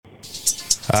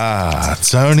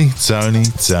Tony.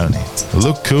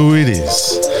 Look who it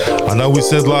is. I know we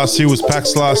said last year was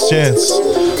Pac's last chance,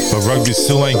 but rugby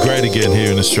still ain't great again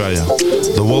here in Australia.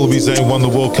 The Wallabies ain't won the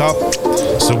World Cup,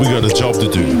 so we got a job to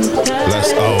do.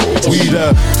 We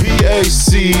the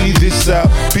PAC, this out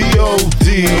POD.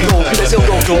 Let's go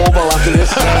global after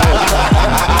this.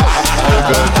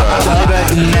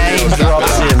 Name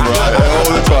drops in, right?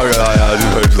 All the time, I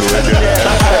just hope for the weekend.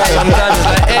 Sometimes it's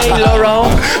like, hey,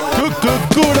 Laurent.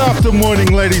 Good after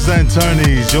morning, ladies and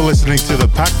Tonys. You're listening to the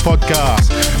Pack Podcast,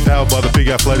 powered by the Big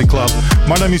Athletic Club.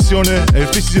 My name is Sione, and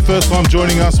if this is your first time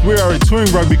joining us, we are a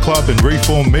touring rugby club and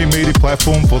reformed media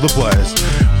platform for the players.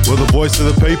 We're the voice of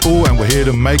the people, and we're here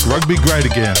to make rugby great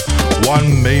again,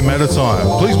 one meme at a time.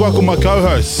 Please welcome my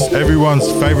co-host, everyone's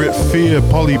favourite Fia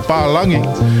Polly Balangi,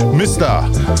 Mr.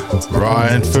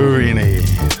 Ryan Farini.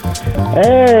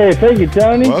 Hey, thank you,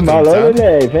 Tony. Welcome, My Tony.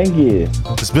 Day, thank you.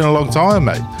 It's been a long time,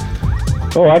 mate.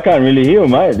 Oh, I can't really hear,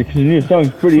 mate, because the new song's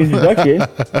pretty introductory.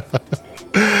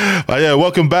 Yeah,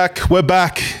 welcome back. We're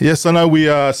back. Yes, I know we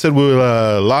said we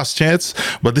were last chance,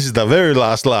 but this is the very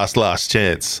last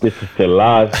chance. This is the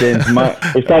last chance, mate.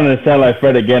 We're starting to sound like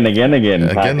Fred again.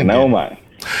 Mate.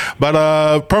 But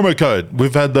promo code.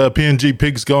 We've had the PNG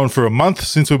Pigs going for a month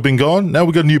since we've been gone. Now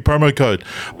we've got a new promo code,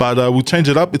 but we'll change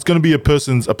it up. It's going to be a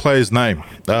player's name.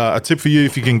 A tip for you,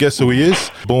 if you can guess who he is.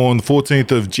 Born the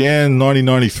 14th of Jan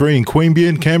 1993 in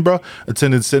Queanbeyan, Canberra.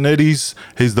 Attended St Eddie's.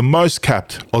 He's the most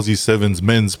capped Aussie Sevens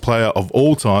men's player of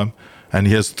all time, and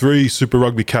he has 3 Super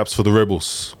Rugby caps for the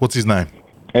Rebels. What's his name?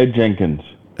 Ed Jenkins.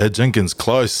 Ed Jenkins,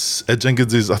 close. Ed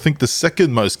Jenkins is, I think, the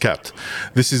second most capped.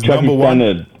 This is Chucky number one.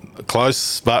 Stannard.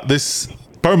 Close, but this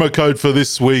promo code for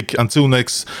this week until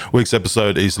next week's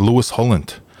episode is Lewis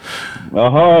Holland.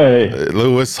 Ahoy.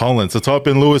 Lewis Holland. So type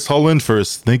in Lewis Holland for a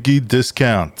sneaky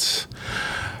discount.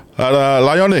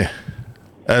 Leone,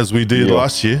 as we did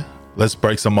last year, let's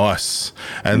break some ice.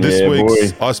 And this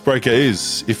week's icebreaker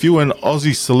is, if you were an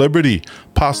Aussie celebrity,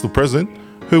 past or present,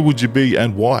 who would you be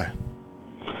and why?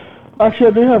 Actually,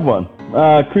 I do have one.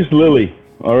 Chris Lilly,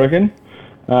 I reckon.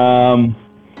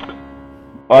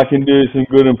 I can do some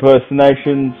good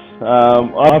impersonations.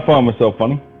 I find myself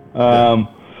funny.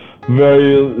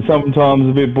 Sometimes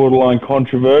a bit borderline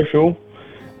controversial.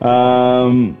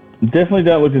 Definitely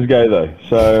don't look as gay though.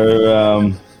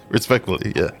 So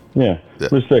Respectfully, yeah,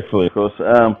 respectfully, of course.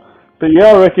 But yeah,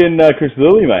 I reckon Chris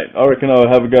Lilly, mate. I reckon I'll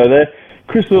have a go there.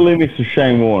 Chris Lilly mixed with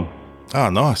Shane Warne. Oh,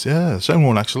 nice. Yeah, Shane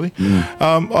Warne, actually.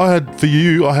 I had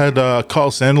Kyle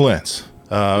Sandilands.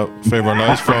 If everyone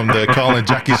knows, from the Kyle and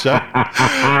Jackie show.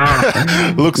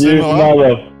 Looks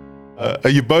similar.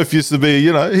 You both used to be,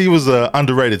 he was an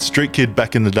underrated street kid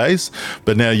back in the days,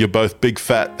 but now you're both big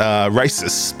fat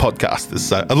racist podcasters.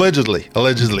 So allegedly.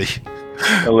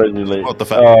 What the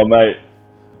fuck? Oh, mate,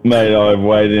 I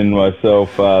weighed in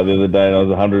myself the other day and I was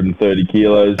 130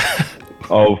 kilos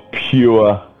of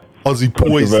pure Aussie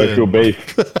controversial poison.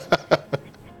 beef.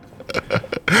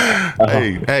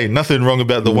 Hey, nothing wrong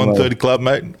about the 130 club,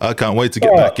 mate. I can't wait to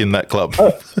get back in that club.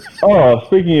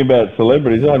 Speaking about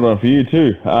celebrities, I had one for you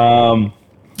too.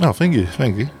 Thank you.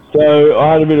 So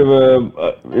I had a bit of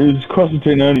it was cross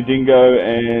between Ernie Dingo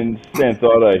and Stan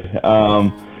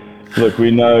Thaiday. Look,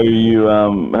 we know you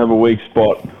have a weak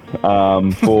spot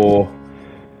for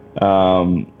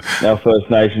our First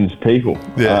Nations people.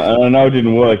 Yeah. And I know it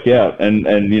didn't work out, and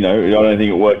I don't think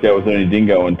it worked out with Ernie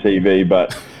Dingo on TV,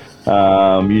 but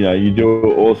you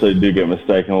do get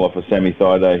mistaken a lot for Sammy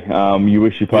Thaiday. You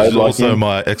wish you played like him. Also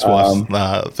my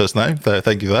ex-wife's first name.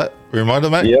 Thank you for that reminder,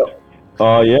 mate. Yep.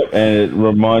 Oh, yep. And it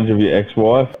reminds you of your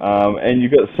ex-wife. And you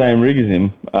got the same rig as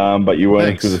him, but you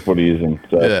weren't as good at footy as him.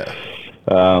 So,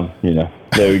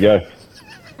 there we go.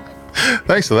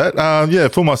 Thanks for that.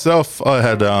 For myself, I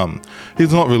had,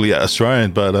 he's not really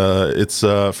Australian, but it's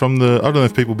from I don't know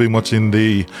if people have been watching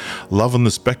the Love on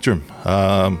the Spectrum.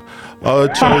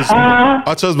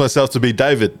 I chose myself to be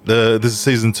David. This is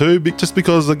season 2, just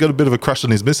because I got a bit of a crush on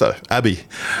his misso, Abby.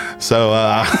 So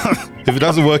if it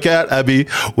doesn't work out, Abby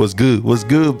was good. Was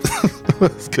good.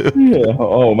 Yeah.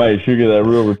 Oh, mate, you get that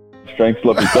real strength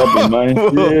sloppy toppy, mate.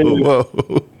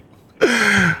 Whoa.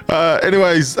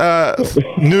 Anyways,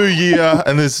 new year,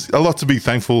 and there's a lot to be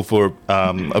thankful for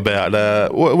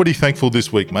about. What are you thankful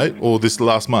this week, mate, or this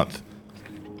last month?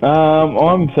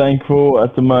 I'm thankful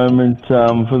at the moment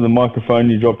for the microphone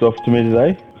you dropped off to me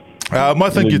today. My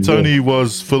thank you, Tony,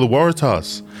 was for the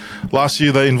Waratahs. Last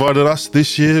year they invited us.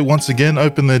 This year, once again,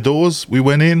 opened their doors. We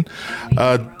went in,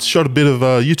 shot a bit of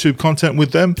YouTube content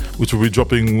with them, which will be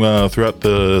dropping throughout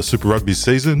the Super Rugby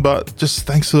season. But just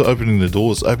thanks for opening the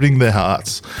doors, opening their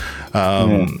hearts.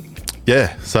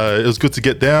 yeah, so it was good to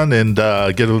get down and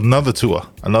get another tour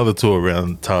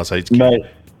around TARS HQ. Mate,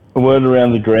 a word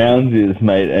around the grounds is,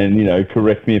 mate, and,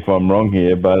 correct me if I'm wrong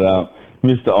here, but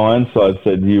Mr. Ironside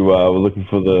said you were looking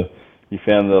for you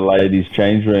found the ladies'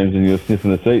 change rooms and you were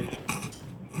sniffing the seats.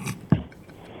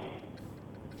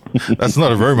 That's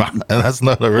not a rumor. That's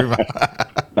not a rumor.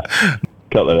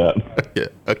 Cut that out. Yeah,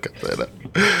 I cut that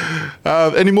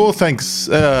out. Any more thanks?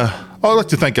 I'd like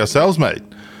to thank ourselves, mate.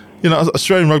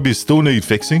 Australian rugby still need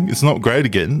fixing. It's not great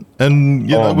again, and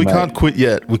we mate. Can't quit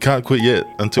yet. We can't quit yet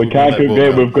until We can't quit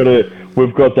yet.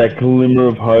 We've got that glimmer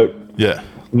of hope. Yeah.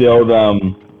 The old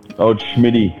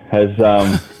Schmitty has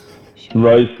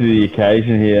rose to the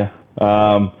occasion here.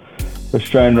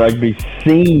 Australian rugby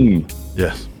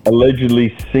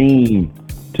allegedly seem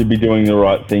to be doing the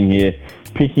right thing here,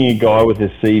 picking a guy with a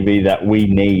CV that we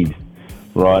need,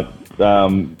 right?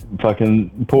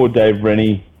 Fucking poor Dave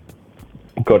Rennie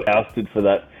got ousted for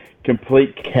that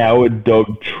complete coward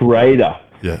dog traitor.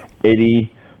 Yeah.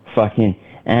 Eddie fucking,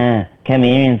 come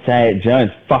here and say it,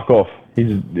 Jones. Fuck off. We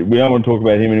don't want to talk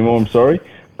about him anymore, I'm sorry.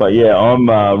 But yeah, I'm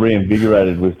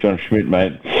reinvigorated with John Schmidt,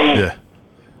 mate. Yeah.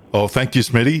 Oh, thank you,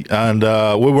 Smitty. And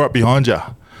we're right behind you.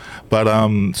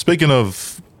 But speaking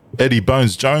of Eddie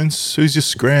Bones Jones, who's your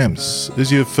scrams?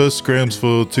 Who's your first scrams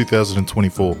for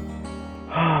 2024?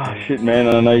 Shit, man,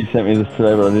 I know you sent me this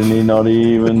today, but I didn't not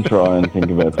even try and think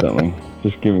about something.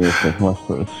 Just give me a second. My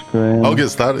sort of scram. I'll get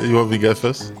started. You want me to go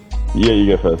first? Yeah,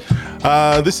 you go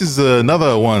first. This is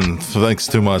another one, thanks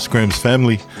to my scrams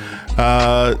family.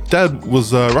 Dad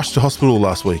was rushed to hospital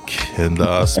last week and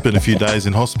spent a few days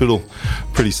in hospital.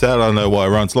 Pretty sad. I don't know why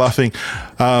everyone's laughing.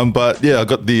 But yeah, I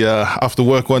got the, after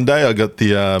work one day, I got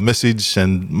the message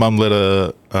and Mum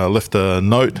left a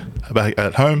note back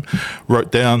at home,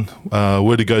 wrote down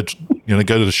where to go,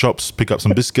 go to the shops, pick up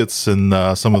some biscuits and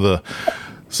some of the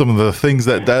things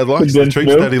that Dad likes, the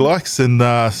treats that he likes, and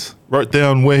wrote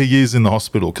down where he is in the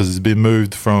hospital because he's been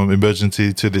moved from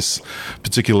emergency to this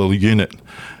particular unit.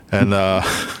 And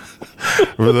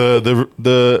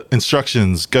the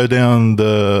instructions go down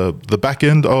the back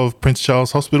end of Prince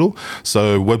Charles Hospital,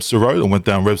 so Webster Road. I went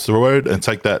down Webster Road and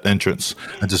take that entrance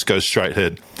and just go straight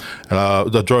ahead. And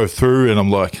I drove through and I'm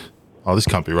like, oh, this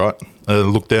can't be right. I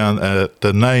looked down at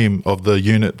the name of the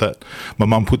unit that my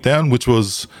mum put down, which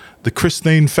was the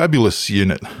Christine Fabulous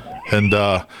unit. And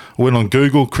went on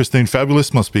Google. Christine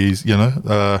Fabulous must be,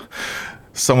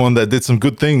 someone that did some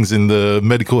good things in the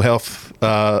medical health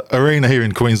arena here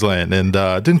in Queensland, and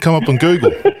didn't come up on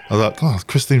Google. I was like, oh,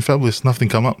 Christine Fabulous, nothing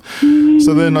come up.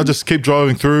 So then I just keep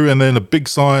driving through, and then a big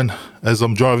sign as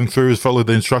I'm driving through is follow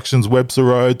the instructions, Webster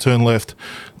Road, turn left,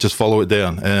 just follow it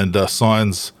down. And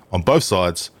signs on both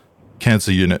sides,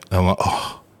 cancer unit. And I'm like,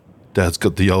 oh, Dad's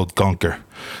got the old gonker,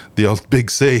 the old big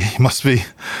C. He must be.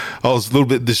 I was a little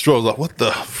bit distraught. I was like, what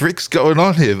the frick's going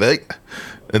on here, mate?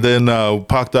 And then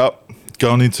parked up,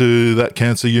 going into that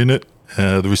cancer unit,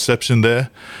 the reception there.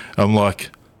 I'm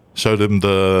like, showed him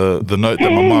the note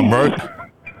that my mum wrote,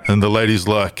 and the lady's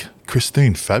like,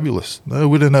 Christine Fabulous. No,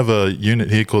 we didn't have a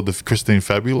unit here called the Christine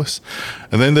Fabulous.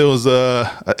 And then there was an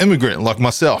immigrant like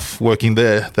myself working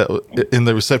there that in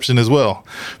the reception as well,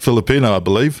 Filipino, I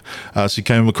believe. She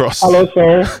came across. Hello,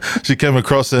 sir. She came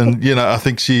across, and I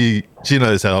think she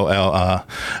knows how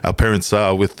our parents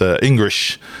are with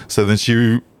English. So then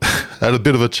she had a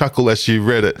bit of a chuckle as she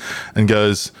read it and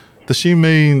goes, does she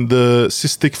mean the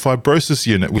cystic fibrosis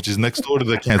unit, which is next door to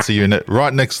the cancer unit,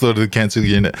 right next door to the cancer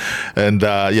unit? And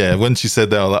when she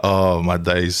said that, I was like, oh, my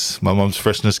days. My mum's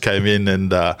freshness came in,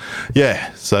 and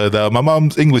so my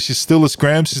mum's English is still a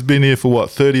scram. She's been here for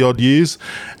 30 odd years,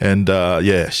 and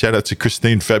shout out to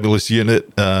Christine Fabulous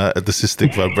unit at the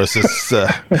cystic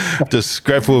fibrosis. Just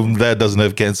grateful Dad doesn't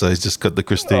have cancer. He's just got the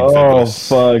Christine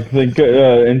Fabulous. Oh fuck!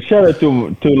 And shout out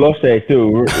to Losse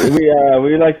too.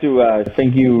 We like to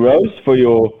thank you, Rose, for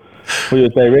your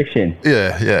direction.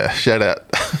 Yeah, shout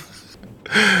out.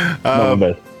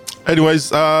 Best.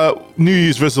 Anyways, New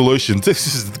Year's resolution. This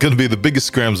is going to be the biggest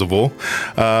scrams of all.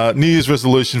 New Year's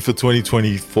resolution for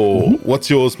 2024. Mm-hmm. What's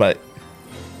yours, mate?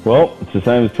 Well, it's the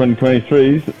same as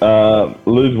 2023's.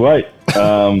 Lose weight.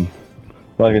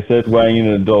 Like I said, weighing in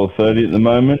at $1.30 at the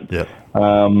moment. Yeah.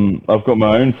 I've got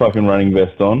my own fucking running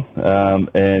vest on,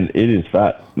 and it is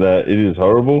fat. It is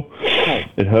horrible.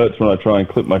 It hurts when I try and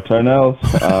clip my toenails.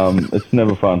 It's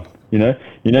never fun. You know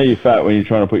you're fat when you're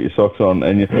trying to put your socks on,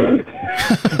 and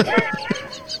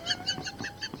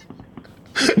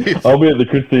I'll be at the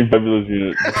Christine Fabulous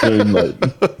unit soon, mate.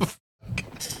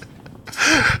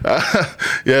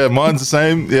 Yeah, mine's the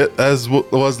same. Yeah, as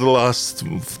was the last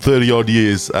 30 odd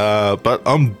years. But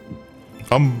I'm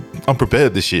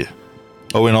prepared this year.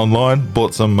 I went online,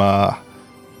 bought some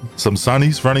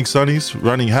sunnies,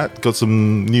 running hat. Got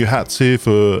some new hats here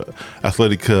for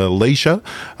athletic leisure.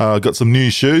 Got some new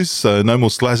shoes, so no more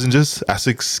Slazengers,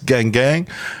 Asics gang.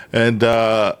 And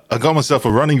I got myself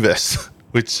a running vest,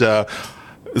 which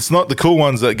it's not the cool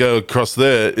ones that go across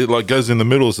there. It like goes in the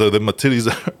middle, so then my titties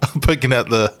are poking out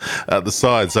the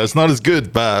side. So it's not as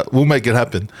good, but we'll make it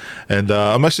happen. And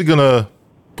I'm actually gonna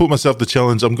put myself the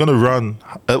challenge. I'm gonna run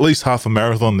at least half a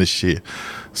marathon this year.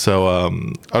 So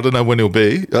I don't know when it'll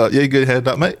be. Yeah, good hand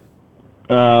up, mate.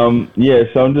 Yeah,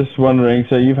 so I'm just wondering,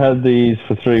 so you've had these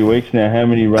for 3 weeks now. How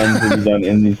many runs have you done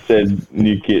in this said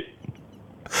new kit?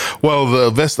 Well, the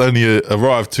vest only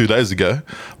arrived 2 days ago,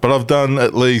 but I've done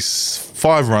at least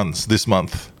 5 runs this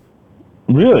month.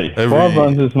 Really? 5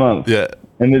 runs this month? Yeah.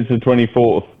 And it's the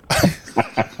 24th.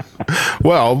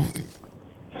 Well,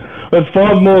 that's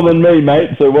 5 more than me,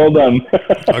 mate, so well done.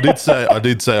 I did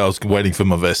say I was waiting for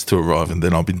my vest to arrive, and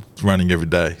then I'll be running every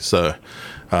day. So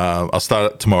I'll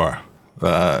start it tomorrow.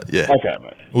 Yeah. Okay,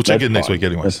 mate. We'll check That's it next fine. week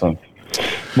anyway. That's fine.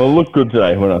 Well, it looked good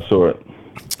today when I saw it.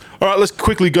 All right, let's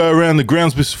quickly go around the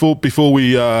grounds before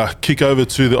we kick over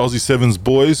to the Aussie Sevens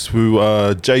boys, who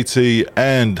JT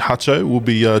and Hutcho will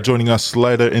be joining us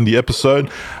later in the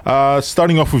episode.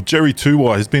 Starting off with Jerry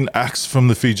Tuwai. He's been axed from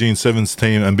the Fijian Sevens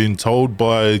team and been told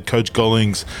by Coach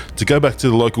Gollings to go back to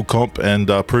the local comp and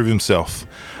prove himself.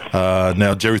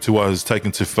 Now, Jerry Tuwai has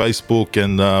taken to Facebook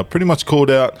and pretty much called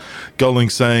out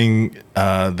Gollings, saying,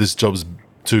 this job's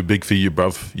too big for you,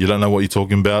 bruv. You don't know what you're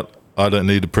talking about. I don't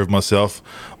need to prove myself.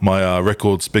 My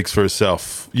record speaks for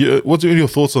itself. What's your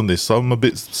thoughts on this? I'm a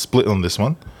bit split on this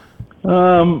one.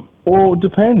 Well, it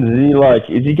depends.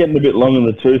 Is he getting a bit long in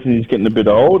the tooth and he's getting a bit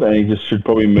old and he just should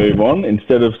probably move on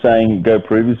instead of saying, go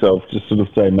prove yourself, just sort of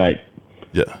say, mate.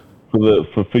 Yeah.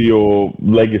 For your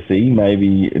legacy,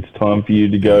 maybe it's time for you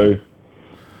to go.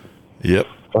 Yep.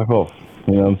 Fuck off.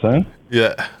 You know what I'm saying?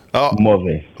 Yeah. Oh,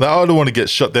 Mozzie. I don't want to get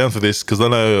shut down for this because I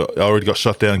know I already got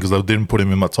shut down because I didn't put him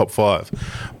in my top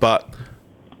 5. But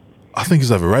I think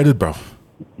he's overrated, bro.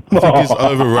 I think he's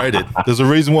overrated. There's a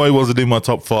reason why he wasn't in my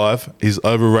top 5. He's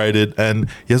overrated and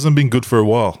he hasn't been good for a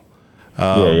while.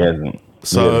 Yeah, he hasn't.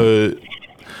 So,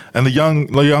 and the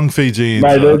young Fijians.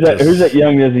 Mate, who's that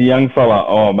young? There's a young fella.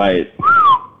 Oh, mate.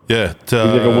 Yeah. He's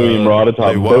like a William Ryder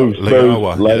type. Boost.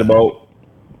 Later bolt.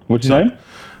 What's his name?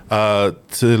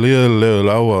 Talia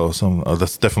Leolawa or something. Oh,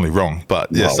 that's definitely wrong,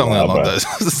 but yeah, something along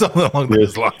those. Something along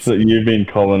those lines. So you've been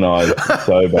colonised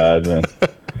so bad, man.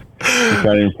 You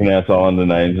can't even pronounce Islander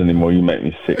names anymore. You make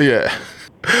me sick. Yeah.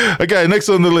 Okay, next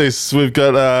on the list, we've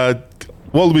got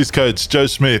Wallabies coach Joe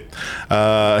Smith.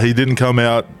 He didn't come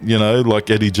out, like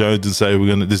Eddie Jones and say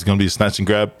this is going to be a snatch and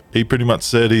grab. He pretty much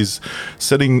said he's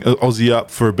setting Aussie up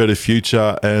for a better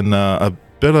future and a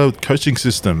better coaching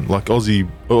system, like Aussie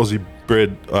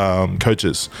bred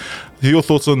coaches. Your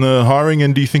thoughts on the hiring,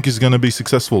 and do you think he's going to be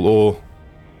successful? Or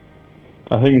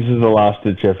I think this is the last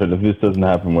ditch effort. If this doesn't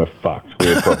happen, we're fucked.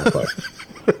 We're proper fucked.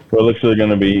 We're literally going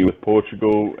to be with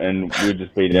Portugal, and we'll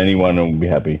just beat anyone, and we'll be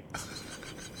happy.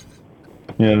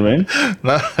 You know what I mean?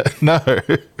 No.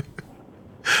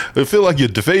 I feel like you're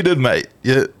defeated, mate.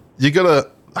 You gotta,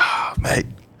 mate.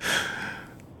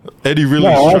 Eddie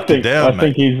really struck it down,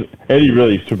 mate. Eddie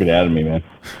really took it out of me, man.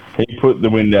 He put the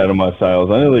wind out of my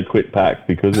sails. I nearly quit PAC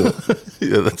because of it.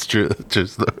 Yeah, that's true. That's true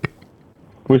story.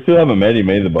 We still haven't met him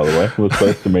either, by the way. We were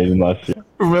supposed to meet him last year.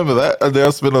 Remember that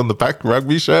announcement on the PAC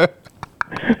rugby show?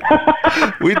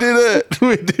 We did it.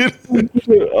 We did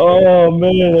it. Oh,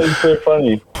 man, that's so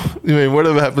funny. You mean,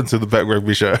 whatever happened to the PAC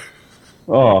rugby show?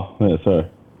 Oh, yeah, sorry.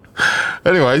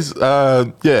 Anyways,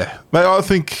 yeah, mate, I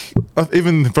think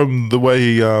even from the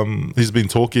way he's been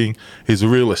talking, he's a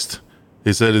realist.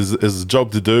 He said his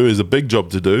job to do is a big job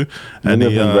to do, and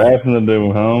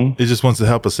he just wants to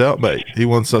help us out, mate. He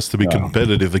wants us to be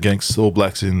competitive against All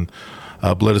Blacks in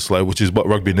Bledisloe, which is what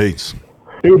rugby needs.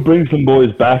 He'll bring some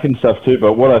boys back and stuff too,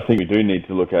 but what I think we do need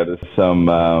to look at is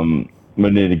we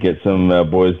need to get some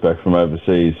boys back from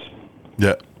overseas.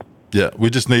 Yeah, we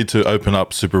just need to open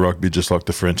up Super Rugby just like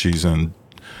the Frenchies and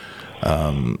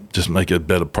just make it a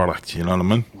better product, you know what I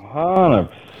mean?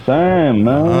 100%,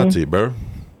 man. Hearty, bro.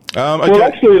 Okay. Well,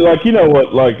 actually, you know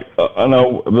what? I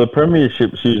know the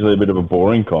Premiership's usually a bit of a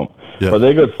boring comp, but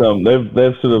they've got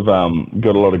they've sort of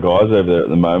got a lot of guys over there at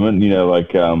the moment.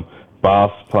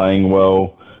 Bath playing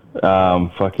well.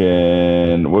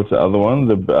 Fucking what's the other one?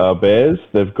 The Bears.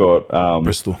 They've got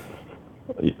Bristol,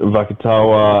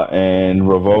 Vakatawa and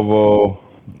Ravovo.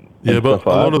 Yeah, but a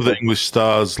lot of the English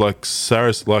stars like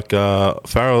Saris,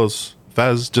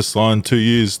 Faz just signed 2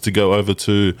 years to go over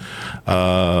to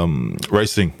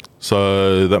racing.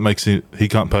 So that makes he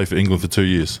can't play for England for 2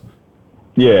 years.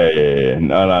 Yeah.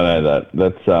 No, that.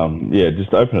 That's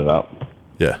just open it up.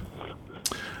 Yeah.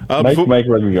 Make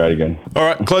rugby great again. All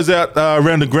right, close out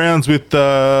round of grounds with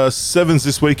sevens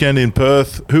this weekend in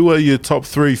Perth. Who are your top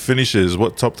 3 finishers?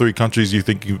 What top 3 countries do you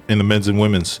think in the men's and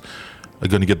women's are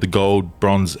going to get the gold,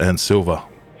 bronze, and silver?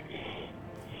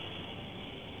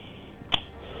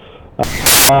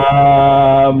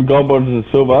 Gold, bronze, and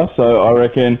silver. So I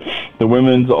reckon the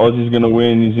women's Aussie's going to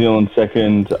win, New Zealand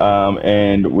second,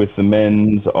 and with the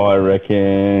men's, I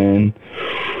reckon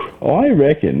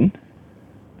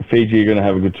Fiji are going to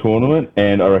have a good tournament,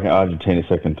 and I reckon Argentina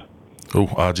second. Oh,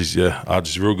 Argie's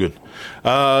real good.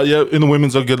 In the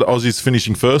women's, I've got the Aussies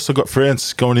finishing first. I've got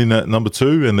France going in at number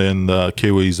 2, and then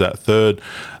Kiwis at 3rd.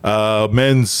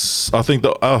 Men's, I think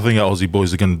our Aussie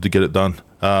boys are going to get it done.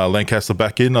 Lancaster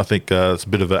back in. I think it's a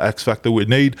bit of an X factor we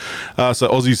need. So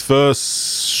Aussies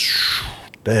first.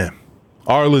 Damn.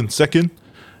 Ireland second,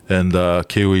 and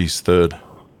Kiwis 3rd.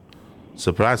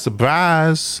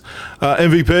 Surprise.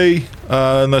 MVP,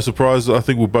 no surprise. I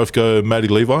think we'll both go Maddie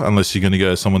Levi, unless you're going to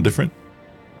go someone different.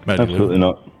 Absolutely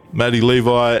not. Maddie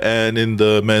Levi, and in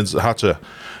the men's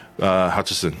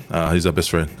Hutchison. He's our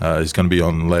best friend. He's going to be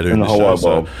on later in the show.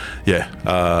 So,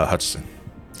 Hutchison.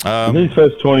 Is his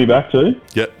first 20 back too?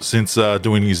 Yep, since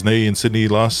doing his knee in Sydney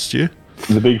last year.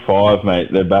 The big 5,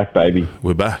 mate. They're back, baby.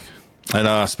 We're back.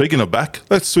 And speaking of back,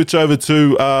 let's switch over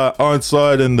to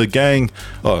Ironside and the gang,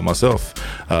 myself,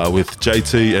 with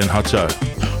JT and Hutcho.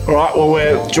 All right, well,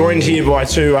 we're joined here by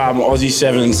 2 Aussie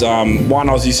Sevens, one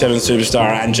Aussie Seven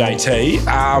superstar and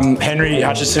JT, Henry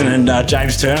Hutchison and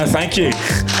James Turner. Thank you.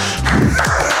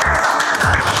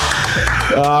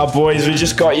 Boys, we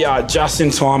just got you just in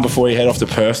time before you head off to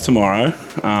Perth tomorrow.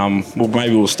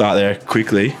 Maybe we'll start there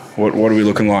quickly. What are we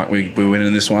looking like? We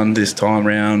winning this one this time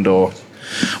round, or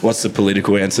what's the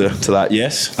political answer to that?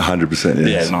 Yes? 100%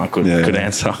 yes. Yeah, no, good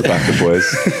answer. Back the boys.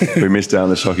 We missed out on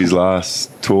the Shockies last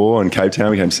tour in Cape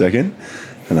Town. We came second.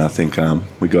 And I think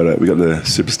we got the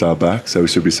superstar back, so we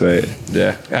should be sweet.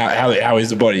 Yeah. How is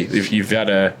the body? If you've had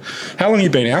how long have you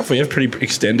been out for? You have a pretty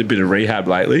extended bit of rehab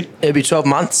lately. It'll be 12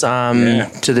 months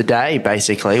to the day,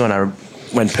 basically,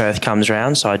 when Perth comes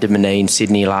round. So I did my knee in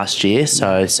Sydney last year,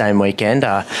 so same weekend.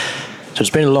 So it's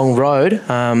been a long road.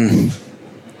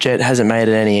 Jet hasn't made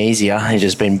it any easier. He's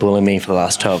just been bullying me for the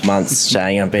last 12 months,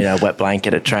 saying I've been a wet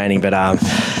blanket at training. But I'm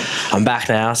back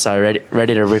now, so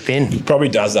ready to rip in. Probably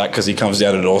does that because he comes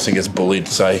down to North and gets bullied.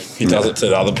 So he does it to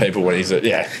the other people when he's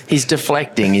He's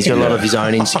deflecting. He's got a lot of his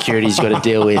own insecurities he's got to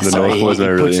deal with. The so North he boys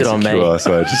are really puts it on me.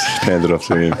 So I just hand it off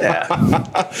to him. Yeah.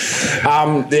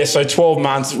 So 12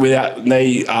 months without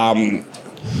knee. How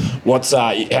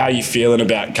are you feeling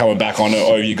about coming back on it,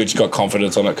 or have you just got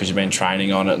confidence on it because you've been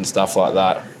training on it and stuff like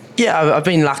that? Yeah, I've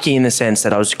been lucky in the sense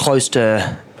that I was close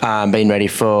to being ready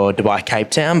for Dubai Cape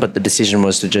Town, but the decision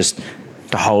was to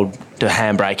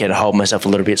handbrake it and hold myself a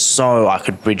little bit so I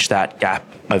could bridge that gap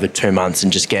over 2 months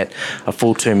and just get a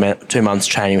full 2 months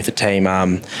training with the team.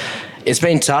 It's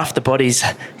been tough. The body's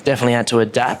definitely had to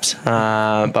adapt,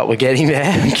 but we're getting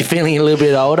there. You're feeling a little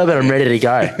bit older, but I'm ready to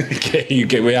go.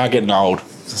 We are getting old.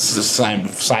 It's the same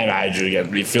age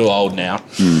again. You feel old now.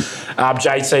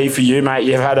 JT, for you, mate,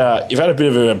 you've had a bit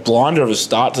of a blinder of a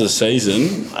start to the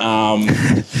season.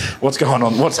 What's going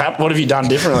on? What have you done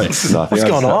differently? What's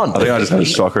going on? I think I just had a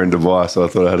shocker in Dubai, so I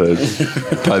thought I had to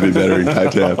play a bit better in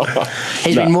Cape Town.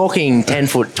 He's been walking 10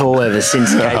 foot tall ever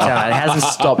since Cape Town. He hasn't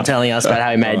stopped telling us about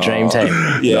how he made Dream Team.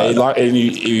 Yeah,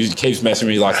 he keeps messing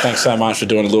with me like, thanks so much for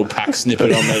doing a little pack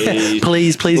snippet on me.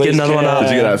 Please get another one up.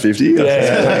 Did you get that 50?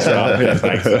 Yeah, thanks, bro. Yeah,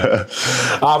 thanks.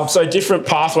 So different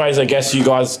pathways, I guess, you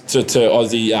guys to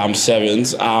Aussie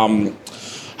Sevens.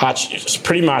 Hutch, it's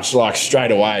pretty much like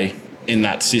straight away in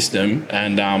that system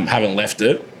and haven't left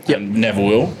it. Yep. And never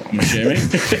will, I'm assuming.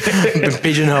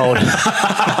 Pigeonholed.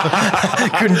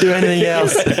 Couldn't do anything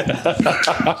else.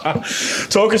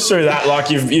 Talk us through that.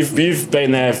 Like you've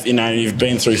been there, you've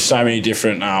been through so many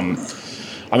different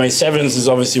sevens is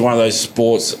obviously one of those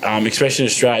sports, especially in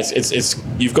Australia. It's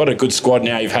you've got a good squad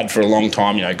now. You've had for a long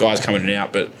time. Guys coming in and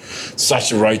out, but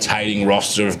such a rotating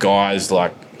roster of guys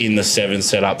like in the seven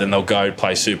setup. Then they'll go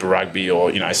play Super Rugby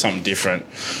or something different.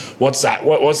 What's that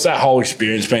whole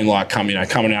experience been like? Coming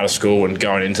out of school and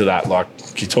going into that. Like,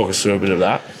 can you talk us through a bit of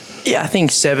that? Yeah, I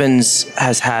think sevens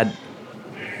has had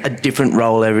a different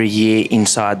role every year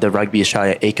inside the Rugby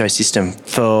Australia ecosystem.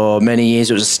 For many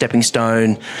years it was a stepping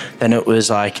stone, then it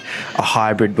was like a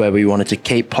hybrid where we wanted to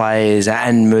keep players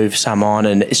and move some on,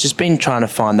 and it's just been trying to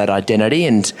find that identity,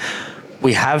 and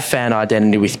we have found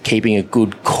identity with keeping a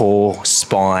good core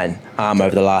spine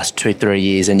over the last 2-3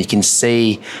 years, and you can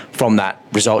see from that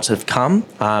results have come.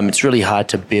 It's really hard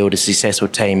to build a successful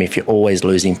team if you're always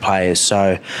losing players.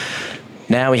 So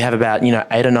now we have about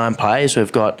 8 or 9 players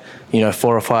who've got 4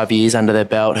 or 5 years under their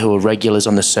belt who are regulars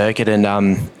on the circuit,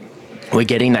 and we're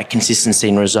getting that consistency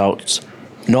in results.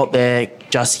 Not there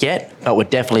just yet, but we're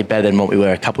definitely better than what we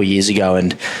were a couple of years ago,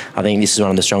 and I think this is one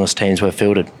of the strongest teams we've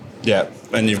fielded. Yeah,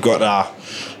 and you've got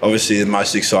obviously the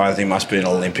most exciting thing must be an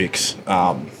Olympics.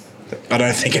 I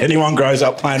don't think anyone grows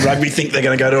up playing rugby think they're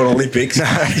going to go to an Olympics,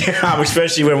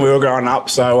 especially when we were growing up.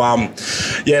 So,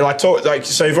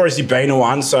 so you've obviously been to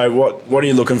one. So, what are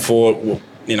you looking for?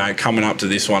 Coming up to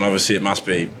this one, obviously it must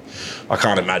be. I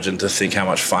can't imagine to think how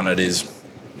much fun it is.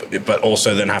 But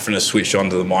also then having to switch on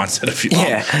to the mindset of,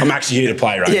 I'm actually here to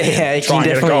play rugby. Yeah, you try and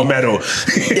get a gold medal.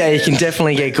 Yeah, you can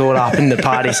definitely get caught up in the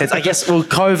party sense. I guess,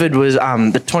 COVID was,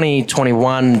 the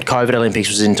 2021 COVID Olympics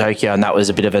was in Tokyo, and that was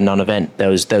a bit of a non-event. There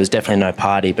was definitely no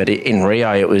party, but in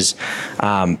Rio it was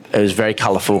very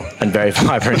colourful and very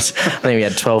vibrant. I think we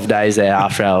had 12 days there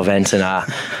after our event, and I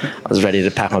was ready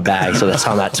to pack my bag. So that's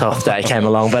time that 12th day came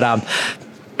along. But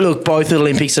look, both the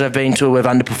Olympics that I've been to, we've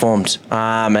underperformed,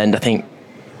 and I think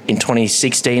in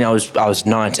 2016, I was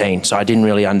 19, so I didn't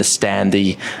really understand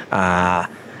the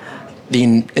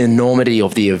enormity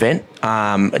of the event,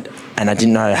 and I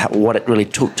didn't know what it really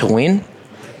took to win.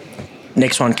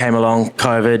 Next one came along,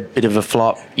 COVID, bit of a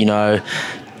flop. No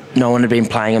one had been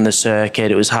playing on the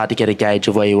circuit. It was hard to get a gauge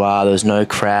of where you are. There was no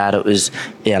crowd. It was,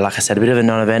 like I said, a bit of a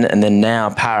non-event. And then now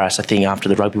Paris, I think after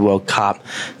the Rugby World Cup,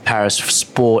 Paris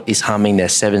sport is humming. Their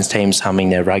sevens team's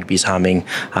humming. Their rugby's humming.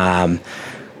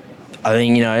 I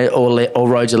think, all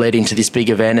roads are leading to this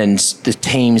big event, and the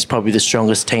team's probably the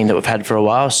strongest team that we've had for a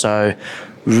while. So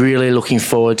really looking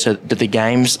forward to the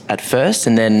games at first,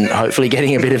 and then hopefully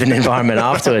getting a bit of an environment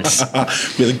afterwards.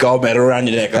 With a gold medal around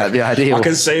your neck. That'd be ideal. I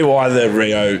can see why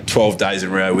the 12 days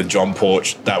in Rio with John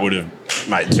Porch, that would have,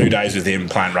 mate, 2 days with him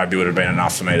playing rugby would have been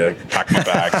enough for me to pack my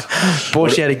bags.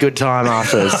 Porchy had a good time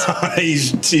afterwards.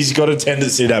 He's got a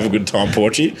tendency to have a good time,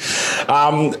 Porchy.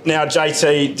 Now,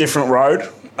 JT, different road.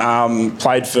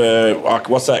 Played for,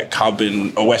 what's that club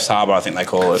in West Harbour, I think they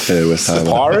call it. Yeah, West Harbour.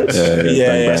 The Pirates? Bang,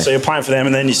 bang. So you're playing for them,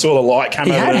 and then you saw the light come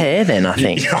over. He had hair then, I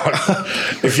think.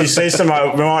 If you see some, we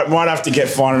might have to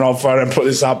find an old photo and put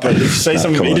this up, but if you see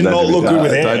some, he did not look good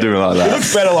with hair. Don't do it like that. He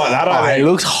looks better like that, I think. He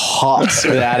looks hot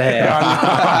without hair.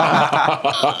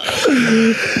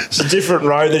 It's a different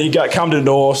road. Then you come to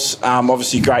Norse,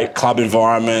 obviously great club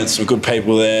environment, some good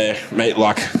people there, meet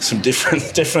some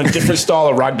different style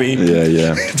of rugby.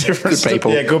 Yeah. Different good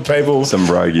people. Yeah, good people. Some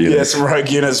rogue units. Yeah, some rogue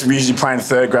units. We're usually playing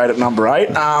third grade at number 8.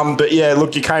 But yeah,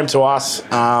 look, you came to us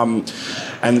and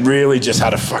really just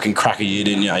had a fucking cracker year,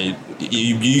 didn't you?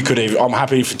 You could even. I'm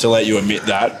happy to let you admit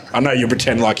that. I know you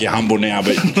pretend like you're humble now,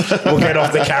 but we'll get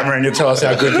off the camera and you'll tell us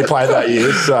how good you played that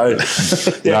year. So,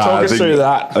 talk us through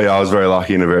that. Yeah, I was very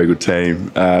lucky in a very good team.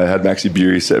 Had Maxie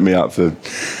Bury set me up for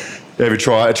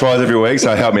tries every week,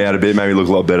 so it helped me out a bit, made me look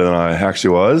a lot better than I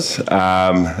actually was.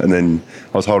 And then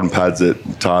I was holding pads at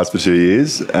TARS for 2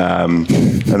 years, and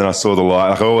then I saw the light.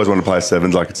 Like I always wanted to play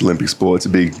sevens, like it's Olympic sport.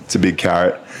 It's a big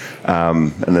carrot.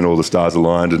 And then all the stars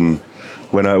aligned, and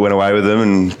went away with them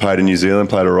and played in New Zealand,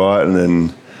 played all right, and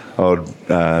then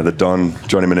the Don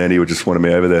Johnny Minetti would just wanted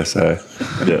me over there, so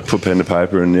put pen to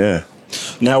paper and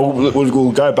Now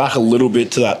we'll go back a little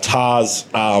bit to that TARS.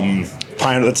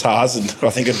 Playing at the TARS, and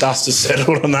I think a dust has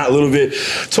settled on that a little bit.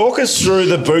 Talk us through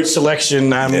the boot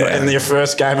selection in your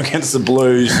first game against the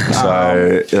Blues.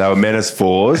 So they were menace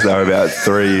 4s. They were about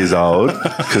 3 years old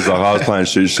because I was playing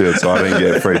shoot, so I didn't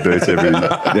get free boots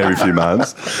every few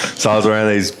months. So I was wearing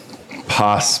these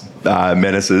past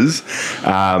menaces,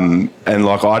 and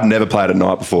I'd never played at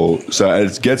night before, so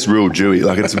it gets real dewy.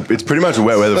 It's pretty much a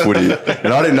wet weather footy,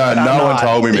 and I didn't know. No one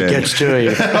told me, man. It gets dewy,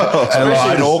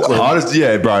 especially in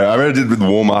Auckland. Bro. I remember I did with the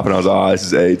warm up, and I was like, this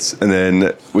is eats. And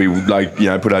then we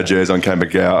put our jerseys on, came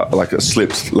back out,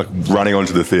 slipped, running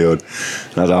onto the field,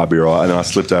 and I was like, I'll be right. And then I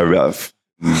slipped over about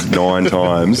 9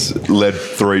 times, led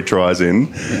 3 tries in.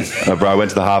 Bro, I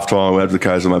went to the half-time, went up to the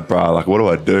coach, I'm like, bro, what do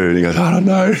I do? And he goes, I don't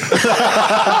know.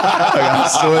 I go,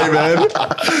 sweet, man.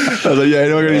 I was like, yeah, you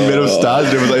know, I got any metal stars?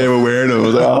 And he was like, yeah, we're wearing them. I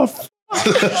was like, oh,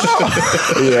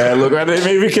 yeah, look, I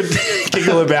mean, we could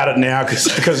giggle about it now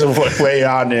because of where you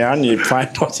are now, and you're playing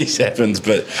Aussie sevens.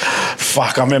 But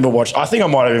fuck, I remember watching. I think I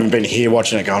might have even been here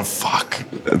watching it, going, "Fuck,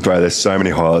 bro." There's so many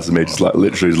highlights of me just literally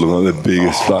just looking like the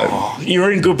biggest. You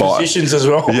were in good positions as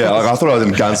well. Yeah, I thought I was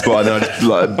in gun spot, and then I just do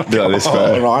like this.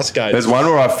 Bro. Nice game. There's one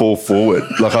where I fall forward.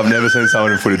 I've never seen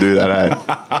someone in footy do that.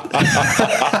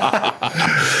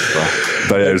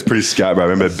 But yeah, it was pretty scat, bro. I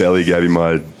remember Belly gave me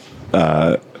my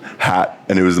hat,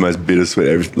 and it was the most bittersweet.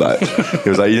 It was like,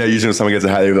 usually when someone gets a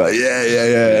hat, they're like,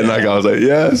 yeah, and like I was like,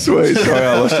 yeah, sweet. Sorry,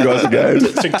 I lost you guys again.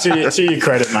 To your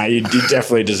credit, mate, you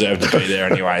definitely deserve to be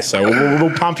there anyway. So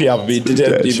we'll pump you up a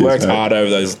bit. You've worked hard over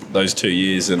those 2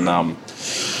 years, and now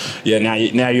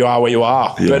you are where you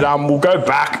are. Yeah. But we'll go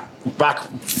back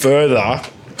further.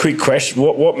 Quick question: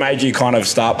 What made you kind of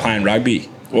start playing rugby?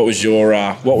 What was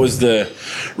the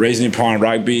reasoning behind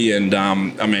rugby? And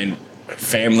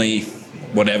family.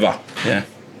 Whatever, yeah.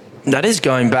 That is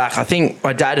going back. I think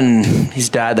my dad and his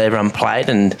dad, they run played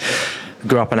and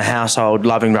grew up in a household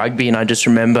loving rugby. And I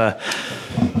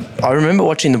remember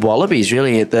watching the Wallabies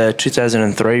really at the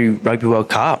 2003 Rugby World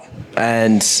Cup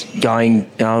and going,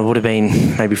 it would have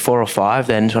been maybe 4 or 5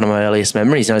 then. It's one of my earliest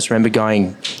memories. And I just remember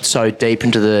going so deep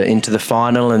into the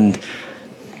final and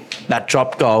that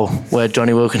drop goal where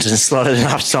Johnny Wilkinson slotted it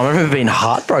up. So I remember being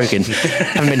heartbroken.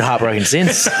 Haven't been heartbroken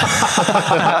since.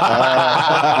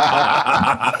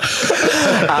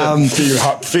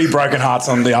 Few broken hearts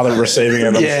on the other receiving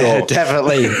end, I'm sure. Yeah,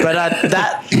 definitely. But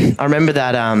I remember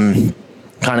that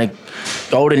kind of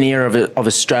golden era of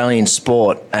Australian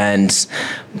sport and,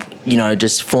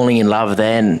 just falling in love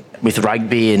then with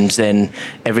rugby, and then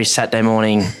every Saturday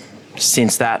morning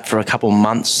since that for a couple of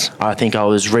months, I think I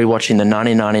was rewatching the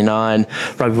 1999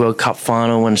 Rugby World Cup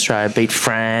final when Australia beat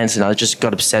France, and I just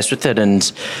got obsessed with it, and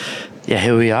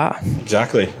here we are.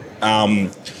 Exactly.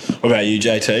 What about you,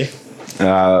 JT?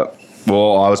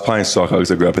 Well, I was playing soccer because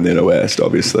I grew up in the inner west,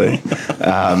 obviously.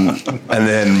 And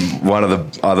then one of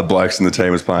the other blokes in the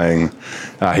team was playing.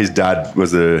 His dad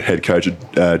was the head coach at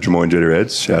Drummoyne Junior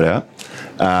Reds, shout out.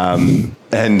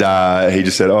 And he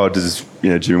just said,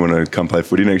 do you want to come play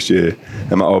footy next year?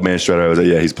 And my old man straight away was like,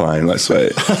 yeah, he's playing, like,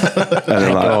 sweet. And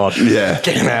then, God. Yeah.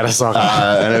 Get him out of soccer.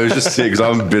 And it was just sick because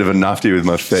I'm a bit of a nufty with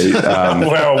my feet.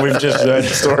 Well, we've just heard the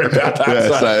story about that.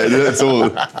 Yeah, so that's all.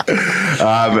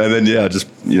 And then, I just,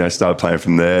 started playing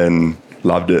from there and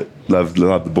loved it. Loved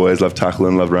the boys, loved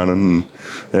tackling, loved running.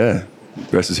 And,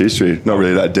 the rest is history. Not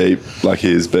really that deep like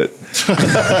his, but...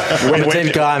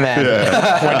 Deep guy, man.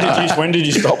 Yeah. When did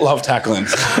you stop love tackling?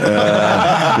 Did he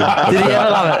ever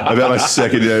love it? About my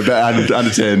second year, about under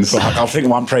 10s. I think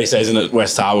one pre-season at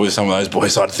West Harbour with some of those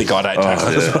boys, I'd think I'd tackle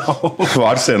as well. Well,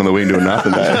 I just stand on the wing doing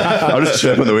nothing, mate. I just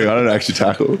chirp on the wing. I don't actually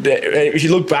tackle. If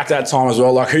you look back that time as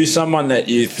well, like who's someone that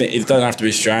you think, it doesn't have to be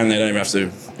Australian, they don't even have to,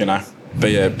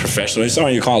 be a professional. Who's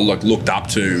someone you kind of looked up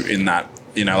to in that,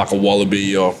 like a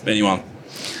Wallaby or anyone?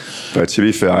 But to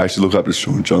be fair, I actually look up to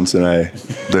Sean Johnson,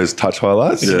 Those touch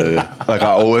highlights. Yeah. Like,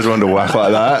 I always wanted to whack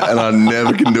like that, and I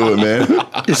never can do it, man.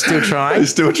 You're still trying? You're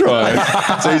still trying.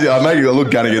 It's easy. I make it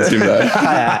look gun against him, though.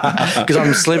 Because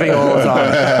I'm slipping all the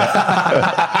time.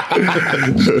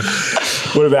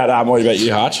 What about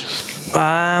you, Hutch?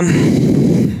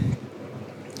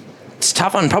 It's a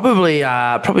tough one. Probably.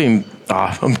 I'm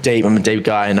a deep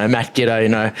guy. Matt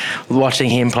Giddo. Watching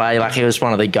him play, like he was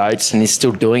one of the goats, and he's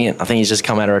still doing it. I think he's just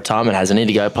come out of retirement, hasn't he,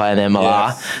 to go play in the MLR.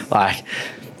 Yeah. Like,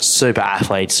 super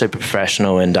athlete, super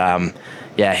professional, and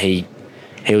he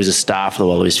was a star for the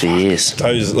Wallabies for years.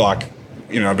 Those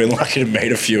I've been lucky to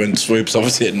meet a few in Swoops,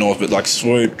 obviously at North, but like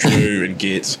Swoop, Drew, and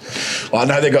Gitz. Well, I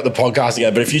know they got the podcast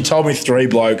together, but if you told me 3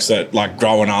 blokes that like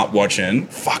growing up watching,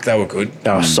 they were good.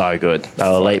 They were so good. They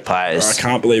were elite players. I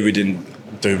can't believe we didn't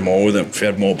do more with them if we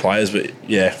had more players, but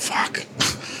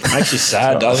makes you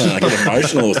sad, doesn't it? I get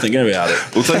emotional thinking about it.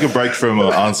 We'll take a break from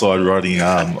onside riding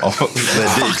off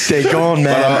their dicks. They're gone,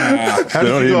 man. How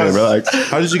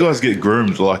did you guys get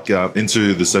groomed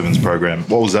into the Sevens program?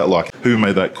 What was that like? Who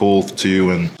made that call to you,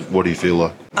 and what do you feel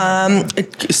like?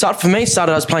 It started.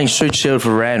 I was playing Shoot Shield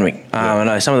for Randwick. I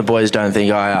know some of the boys don't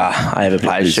think I ever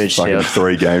played Shoot Shield.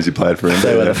 3 games he played for him.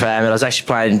 They were the fan, but I was actually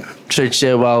playing Shoot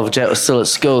Shield while Jet was still at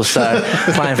school, so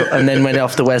and then went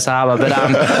off to West Harbour. But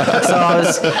so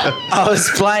I was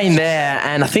playing there,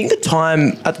 and I think at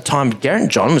the time, Garrett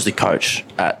John was the coach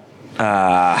at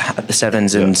the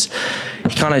Sevens, and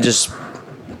he kind of just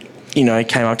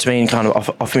came up to me and kind of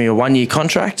offered me a 1-year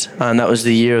contract, and that was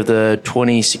the year of the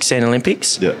 2016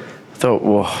 Olympics. Yeah. I thought,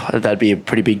 well, that'd be a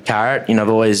pretty big carrot. I've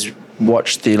always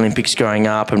watched the Olympics growing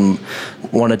up and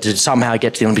wanted to somehow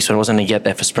get to the Olympics, but I wasn't going to get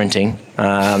there for sprinting.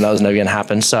 That was never going to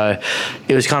happen. So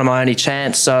it was kind of my only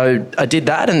chance. So I did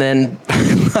that, and then,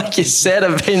 like you said,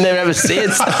 I've been there ever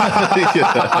since. I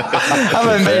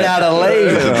haven't been able to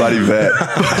leave. He's a bloody vet.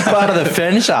 Part of the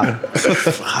furniture.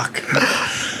 Fuck.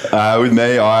 With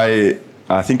me, I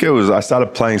think I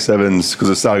started playing Sevens because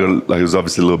it was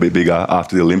obviously a little bit bigger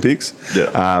after the Olympics.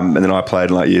 Yeah. And then I played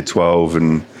in year 12,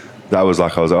 and that was I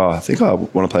think I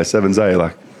want to play Sevens,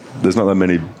 Like, there's not that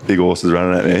many big horses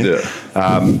running at me.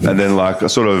 And then like I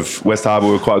sort of West Harbour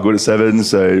were quite good at sevens,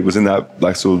 so it was in that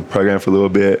like sort of program for a little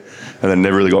bit, and then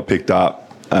never really got picked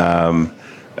up.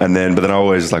 But then I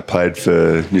always like played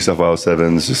for New South Wales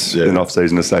sevens just in off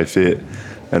season to stay fit.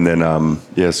 And then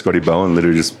Scotty Bowen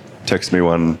literally just texted me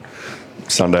one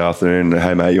Sunday afternoon,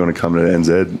 hey mate, you want to come to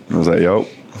NZ? And I was like, yo.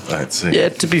 That's it. Yeah,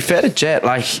 to be fair to Jet,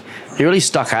 like he really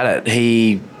stuck at it.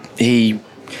 He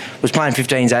was playing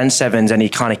 15s and 7s, and he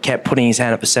kind of kept putting his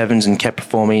hand up for 7s and kept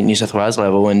performing at New South Wales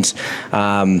level. And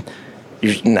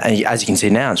as you can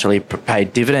see now, it's really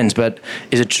paid dividends. But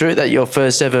is it true that your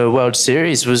first ever World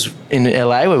Series was in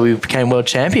LA where we became world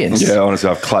champions? Yeah, honestly,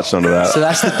 I've clutched onto that. So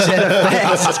that's the Jet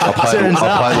effect. I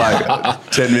played like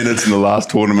 10 minutes in the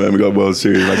last tournament and we got World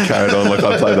Series. I carried on like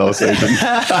I played the whole season.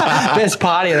 Best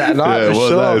party of that night, Yeah, for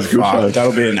sure. That was good fun.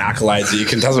 That'll be an accolade that you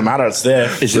can. Doesn't matter. It's there.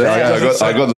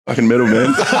 I got the fucking medal,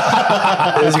 man.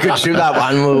 It was a good shoot, that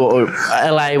one. We were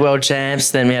LA World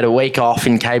Champs, then we had a week off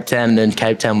in Cape Town, and then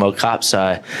Cape Town World Cup.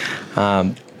 So,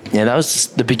 that was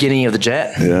the beginning of the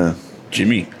Jet. Yeah.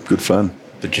 Jimmy, Good fun.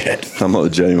 the Jet. I'm not the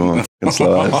Jet anymore. I'm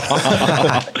slow.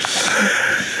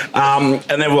 And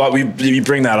then like we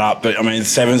bring that up, but I mean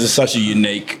sevens is such a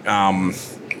unique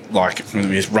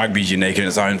rugby's unique in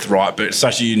its own right, but it's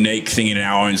such a unique thing in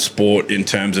our own sport in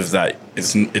terms of that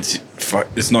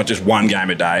it's not just one game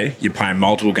a day. You're playing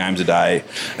multiple games a day,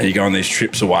 and you go on these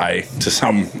trips away to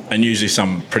usually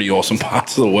some pretty awesome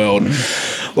parts of the world.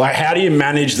 Like, how do you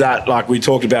manage that? Like we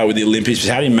talked about with the Olympics,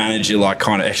 how do you manage your like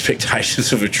kind of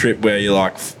expectations of a trip where you're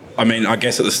like, I mean, I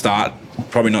guess at the start,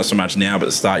 probably not so much now, but at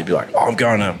the start you'd be like, I'm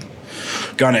going to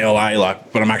LA,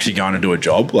 like, but I'm actually going to do a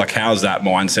job. Like, how's that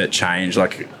mindset changed,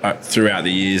 like, throughout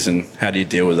the years, and how do you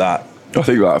deal with that? I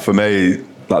think like for me,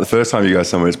 like the first time you go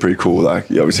somewhere, it's pretty cool. Like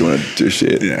you obviously want to do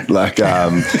shit. Yeah. Like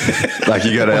like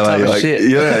you go to LA, you're like shit?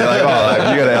 you go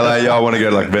to LA, I want to go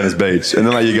to like Venice Beach, and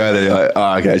then like you go there, you're like,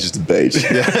 oh, okay, it's just a beach.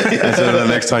 And so the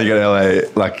next time you go to LA,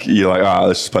 like you're like,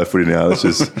 let's just play footy now. Let's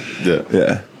just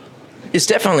yeah. It's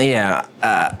definitely a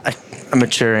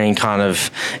maturing kind of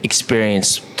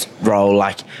experienced role.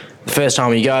 Like the first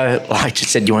time you go, like you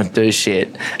said, you want to do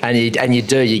shit, and you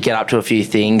do. You get up to a few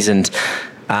things, and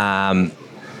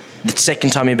the second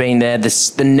time you've been there,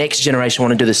 the next generation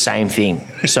want to do the same thing.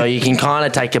 So you can kind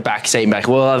of take a back seat and be like,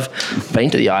 well, I've been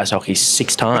to the ice hockey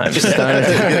 6 times. Don't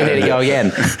need to go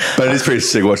again. But it is pretty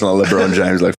sick watching like LeBron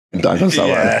James like dunk on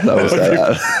someone. Yeah. That was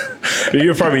that. You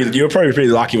were probably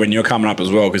pretty lucky when you're coming up as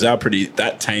well, because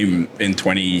that team in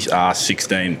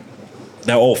 2016,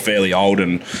 they're all fairly old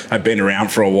and have been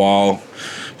around for a while.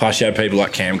 Plus, you had people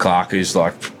like Cam Clark, who's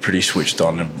like pretty switched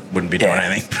on and wouldn't be doing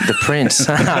anything. The Prince,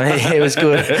 it was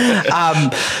good.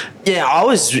 I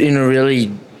was in a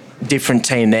really different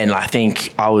team then. I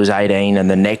think I was 18, and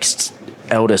the next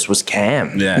eldest was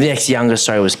Cam. Yeah. The next youngest,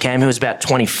 was Cam, who was about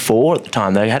 24 at the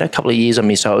time. They had a couple of years on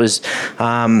me, so it was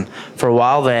for a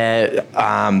while there.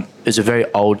 It was a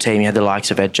very old team. You had the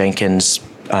likes of Ed Jenkins,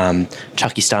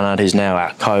 Chucky Stunnard, who's now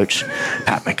our coach,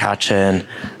 Pat McCutcheon,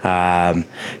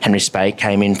 Henry Spake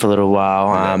came in for a little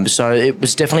while. So it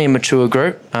was definitely a mature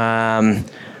group. I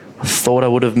thought I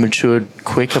would have matured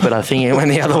quicker, but I think it went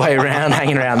the other way around,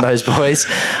 hanging around those boys.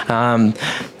 But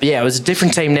yeah, it was a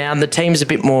different team now. The team's a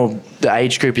bit more, the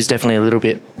age group is definitely a little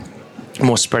bit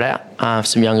more spread out.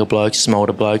 Some younger blokes, some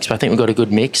older blokes, but I think we've got a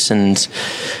good mix, and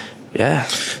yeah.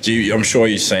 I'm sure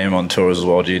you see him on tours as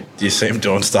well. Do you see him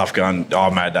doing stuff going, I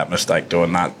made that mistake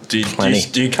doing that? Do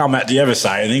you ever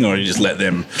say anything, or do you just let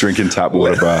them? Drinking tap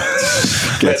water, bro.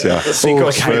 Gets ya.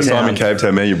 First time in Cape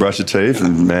Town, man, you brush your teeth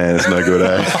and man, it's no good,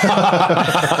 eh?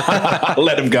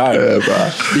 Let them go. Yeah, bro.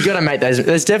 You got to make those.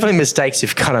 There's definitely mistakes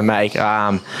you've got to make.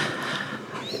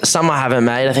 Some I haven't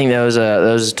made. I think there was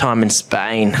a time in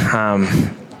Spain.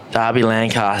 Darby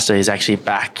Lancaster is actually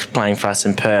back playing for us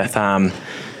in Perth.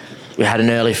 We had an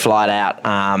early flight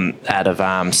out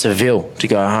of Seville to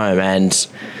go home, and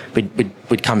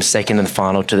we'd come second in the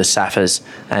final to the Saffers,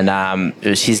 and it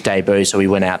was his debut, so we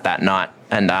went out that night,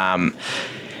 and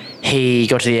he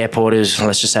got to the airport. It was,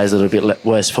 let's just say, it was a little bit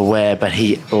worse for wear, but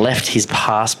he left his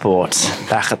passport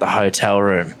back at the hotel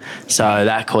room. So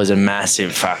that caused a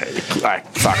massive fuck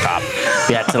up.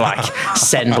 We had to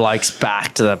send blokes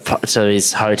back to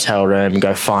his hotel room and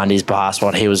go find his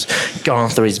passport. He was going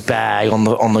through his bag on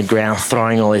the ground,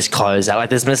 throwing all his clothes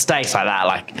out. There's mistakes like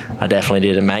that. I definitely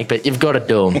didn't make, but you've got to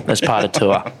do them as part of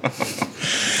tour.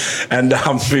 And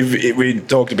we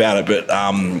talked about it, but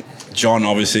John,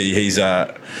 obviously, he's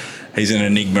an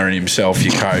enigma in himself,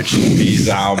 your coach. He's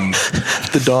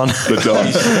The Don.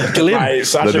 Mate,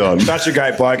 such a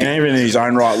great bloke, and even in his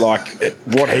own right,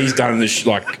 what he's done in this,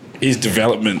 his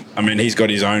development. I mean, he's got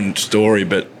his own story,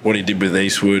 but what he did with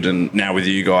Eastwood and now with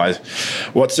you guys,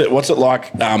 what's it like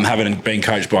having been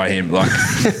coached by him? Like,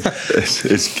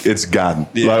 it's gun.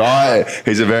 Yeah.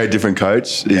 He's a very different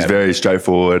coach. He's very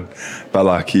straightforward, but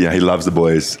like he loves the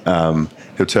boys.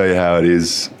 He'll tell you how it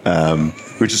is,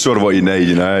 which is sort of what you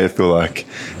need. I feel like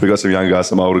we got some young guys,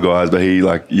 some older guys, but he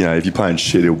if you're playing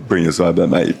shit, he'll bring you aside. But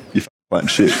mate, you're playing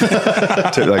shit.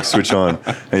 Switch on,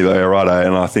 and you're like, all right,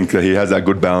 and I think that he has that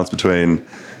good balance between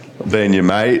being your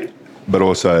mate, but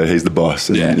also he's the boss.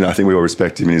 And, I think we all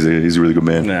respect him. He's a really good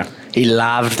man. Yeah. He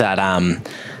loved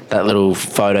that little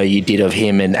photo you did of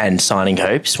him and signing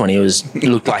hoops when he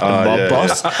looked like the mob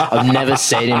boss. I've never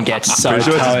seen him get so pretty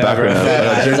sure it's his background.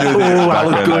 I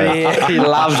look good here. He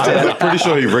loved it. I'm pretty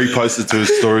sure he reposted to his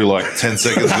story like 10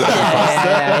 seconds ago.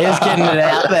 Yeah, he was getting it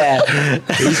out there.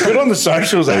 He's good on the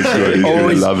socials, actually.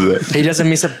 He loves it. He doesn't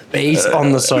miss a beat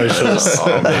on the socials.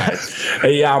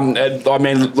 I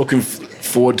mean, looking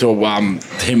forward to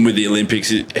him with the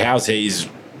Olympics. How's his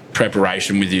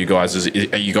preparation with you guys?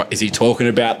 Is he talking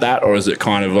about that, or is it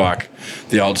kind of like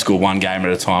the old school, one game at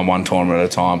a time, one tournament at a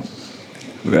time?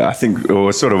 Yeah, I think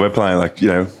we're playing like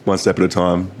one step at a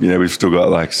time. We've still got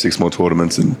like 6 more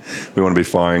tournaments, and we want to be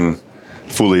firing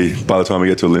fully by the time we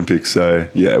get to Olympics. So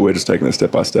yeah, we're just taking it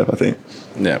step by step, I think.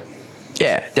 Yeah,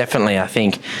 definitely. I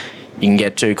think you can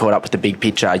get too caught up with the big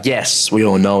picture. Yes, we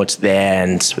all know it's there,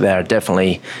 and there are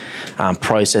definitely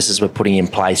processes we're putting in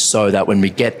place so that when we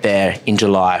get there in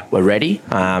July, we're ready.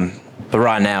 But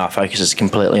right now, our focus is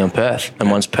completely on Perth. And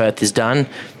once Perth is done,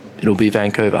 it'll be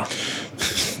Vancouver.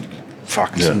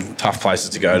 Some tough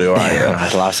places to go to.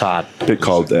 Life's hard. Bit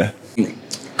cold there.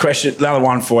 Question, another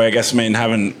one for you, I guess. I mean,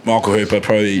 having Michael Hooper,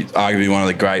 probably arguably one of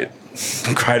the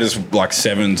greatest like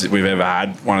sevens we've ever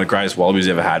had, one of the greatest Wallabies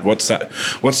ever had. What's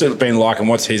it been like, and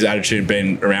what's his attitude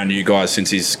been around you guys since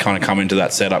he's kind of come into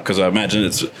that setup? Because I imagine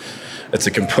it's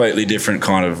a completely different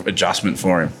kind of adjustment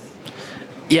for him.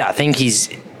 Yeah, I think he's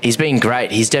been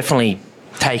great. He's definitely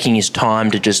taking his time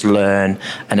to just learn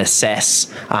and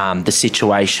assess the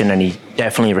situation, and he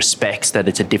definitely respects that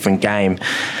it's a different game.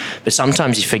 But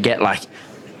sometimes you forget,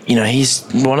 he's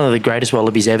one of the greatest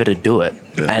Wallabies ever to do it.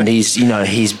 Yeah. And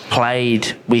he's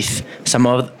played with some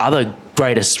of the other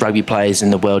greatest rugby players in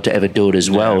the world to ever do it as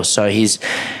well. Yeah. So his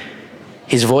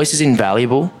voice is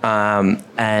invaluable,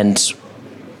 and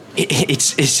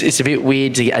it's a bit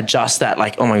weird to adjust that.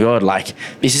 Like, oh my God,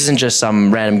 this isn't just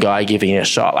some random guy giving it a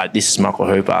shot. Like, this is Michael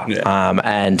Hooper. Yeah.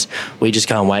 And we just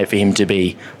can't wait for him to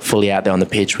be fully out there on the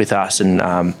pitch with us,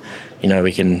 and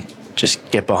we can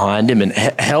just get behind him and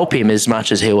help him as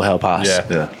much as he'll help us.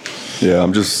 Yeah,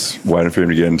 I'm just waiting for him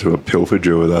to get into a pilfer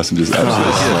drill with us and just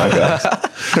absolutely smack us.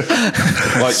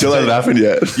 Still hasn't happened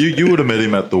yet. You would have met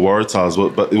him at the Waratahs,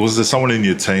 but was there someone in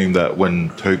your team that when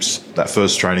Hoops, that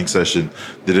first training session,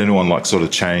 did anyone sort of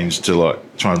change to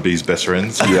try and be his best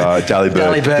friends? Yeah,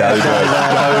 Dalybird.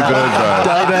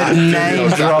 Dalybird name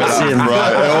drops him.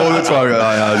 Right, all the time.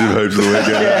 I did Hoops the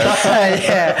weekend.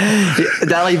 Yeah.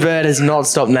 Dalybird has not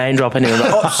stopped name dropping him.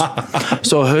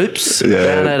 Saw Hoops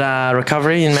down at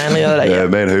Recovery in Manly. Yeah,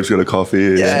 me and Hoops got a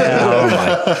coffee.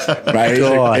 Yeah. Mate,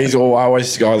 I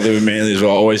live in Manly as well.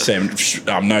 I always see him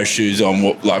no shoes on,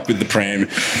 with the pram.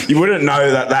 You wouldn't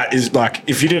know that is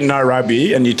if you didn't know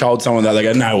rugby and you told someone that, they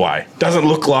go, no way. Doesn't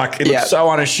look like it. Looks so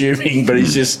unassuming, but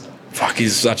he's just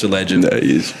he's such a legend. Yeah,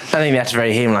 he is. I think that's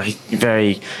very him.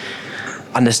 Very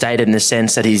understated in the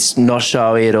sense that he's not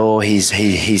showy at all. He's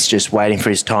just waiting for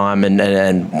his time, and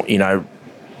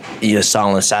he's a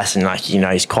silent assassin.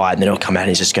 He's quiet, and then he'll come out and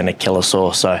he's just going to kill us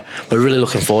all. So we're really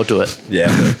looking forward to it.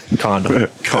 Yeah, kind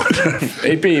of.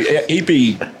 He'd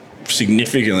be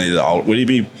significantly the old. Would he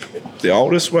be the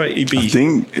oldest? I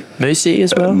think Moosey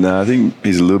as well. No, I think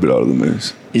he's a little bit older than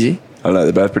Moose. Is he? I don't know,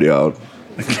 they're both pretty old.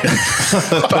 Pretty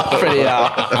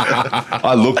old.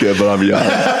 I look it, but I'm young.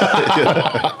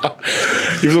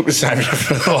 You've looked the same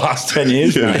for the last 10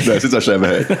 years. No, since I shaved my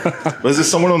head. Was there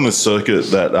someone on the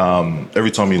circuit that every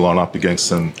time you line up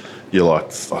against them, you're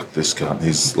like, fuck this guy.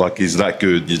 He's that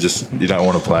good. You don't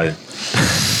want to play.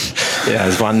 Yeah,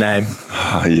 there's one name.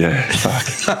 Oh, yeah, fuck.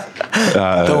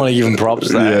 Don't want to give him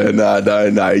props, though. Yeah,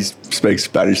 no. He speaks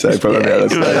Spanish, so probably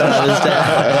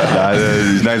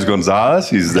his name's Gonzalez.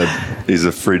 He's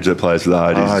a fridge that plays for the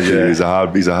Hardies. He's a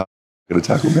hard to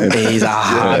tackle, man. He's a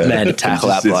hard man to tackle,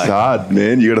 that bloke. It's hard,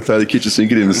 man. You got to throw the kitchen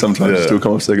sink at him, and sometimes you still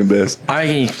come off second best. I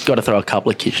reckon you've got to throw a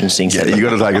couple of kitchen sinks at him. You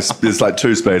got to take there's like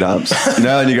 2 speed humps. You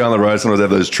know, when you go on the road, sometimes they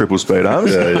have those triple speed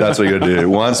humps. That's what you got to do.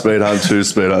 1 speed hump, 2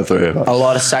 speed hump, 3 hump. A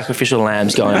lot of sacrificial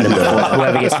lambs going at him before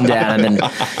whoever gets him down, and then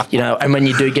and when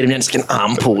you do get him down, it's like an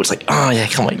arm pull. It's like, oh yeah,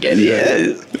 come on, get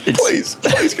it. Please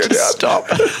go down. Stop.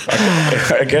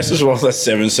 I guess as well as that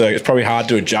 7 circuit, it's probably hard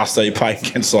to adjust that you play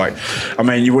against, like, I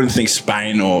mean, you wouldn't think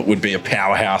Spain would be a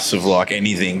powerhouse of like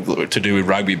anything to do with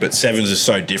rugby, but 7s is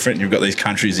so different. You've got these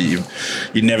countries that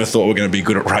you never thought were going to be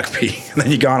good at rugby, and then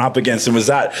you're going up against them. Was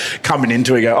that coming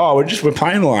into it? You go, oh, we're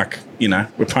playing like,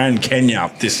 we're playing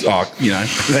Kenya.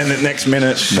 Then the next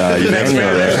minute,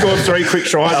 they scored 3 quick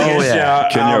tries against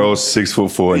you. Kenya are all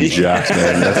 6'4" and jacked,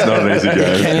 man. That's not an easy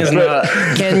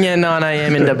game. Kenya 9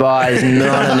 a.m. in Dubai is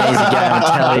not an easy game. I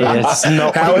tell you, it's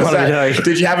not. How was that?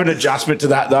 Did you have an adjustment to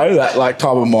that though? That like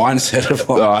type of mindset of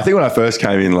like, I think when I first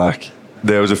came in, like,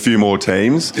 there was a few more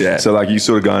teams. Yeah. So like you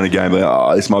sort of go in a game like,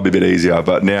 oh, this might be a bit easier,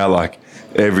 but now like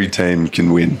every team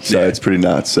can win, so it's pretty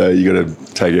nuts. So you got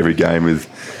to take every game with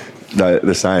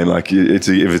the same. Like if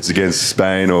it's against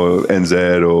Spain or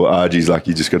NZ or RGs, like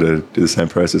you just got to do the same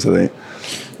process, I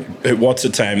think. What's a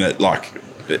team that like,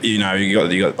 you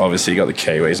got obviously you got the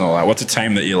Kiwis and all that. What's a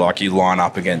team that you line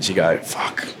up against? You go,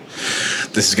 fuck,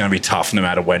 this is going to be tough no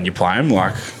matter when you play them.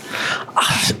 Like,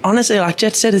 honestly, like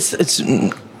Jet said, it's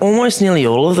almost nearly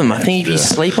all of them. I think if you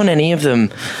sleep on any of them,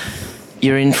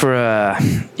 you're in for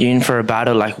a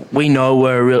battle. Like, we know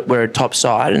we're a top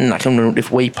side, and like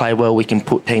if we play well, we can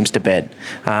put teams to bed.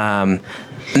 And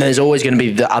there's always going to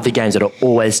be the other games that are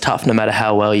always tough, no matter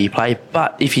how well you play.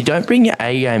 But if you don't bring your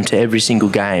A game to every single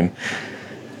game,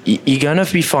 you're going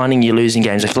to be finding you're losing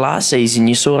games. Like last season,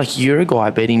 you saw like Uruguay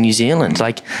beating New Zealand.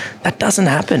 Like, that doesn't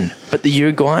happen. But the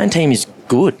Uruguayan team is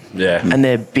good. Yeah. And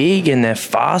they're big and they're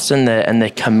fast and they're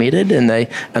committed and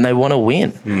they want to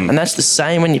win. And that's the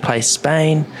same when you play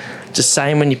Spain. It's the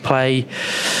same when you play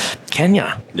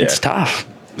Kenya. Yeah. It's tough.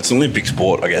 It's an Olympic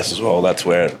sport, I guess, as well. That's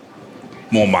where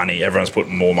more money. Everyone's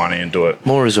putting more money into it.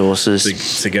 More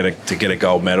resources to get a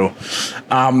gold medal.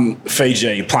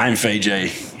 Fiji, playing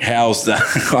Fiji. How's that?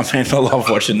 I mean, I love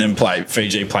watching them play.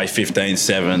 Fiji play 15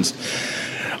 sevens.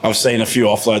 I've seen a few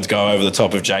offloads go over the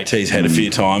top of JT's head a few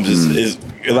times. Are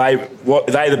they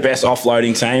the best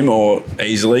offloading team or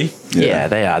easily? Yeah,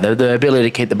 they are. The ability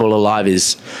to keep the ball alive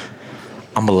is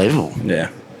unbelievable. Yeah.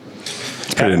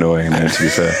 It's pretty annoying, man, to be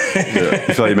fair.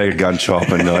 You feel like you make a gun chop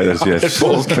and like there's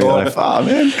ball's gone. Like, oh,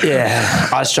 man. Yeah,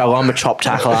 I struggle. I'm a chop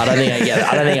tackler. I don't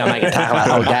think I make a tackle that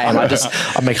whole game.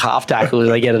 I make half tackles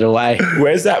and I get it away.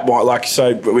 Where's that? Like,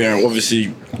 so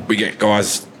obviously we get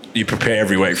guys. You prepare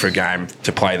every week for a game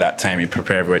to play that team. You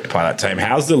prepare every week to play that team.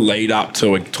 How's the lead up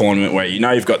to a tournament where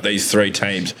you've got these 3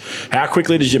 teams? How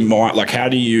quickly does your mind, like, how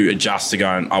do you adjust to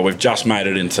going, oh, we've just made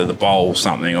it into the bowl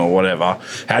something or whatever?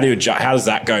 How do you adjust? How does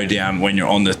that go down when you're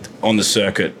on the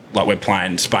circuit? Like, we're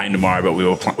playing Spain tomorrow, but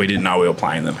we didn't know we were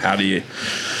playing them. How do you?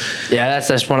 Yeah, that's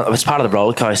it's part of the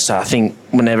roller coaster. I think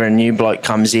whenever a new bloke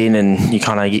comes in and you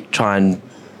kind of try and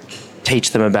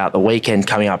teach them about the weekend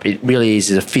coming up, it really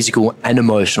is a physical and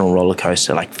emotional roller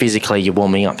coaster. Like, physically, you're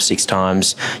warming up 6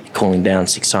 times, you're cooling down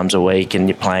 6 times a week, and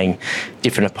you're playing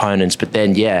different opponents. But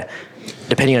then,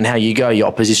 depending on how you go, your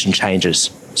opposition changes.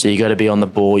 So you got to be on the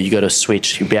ball, you got to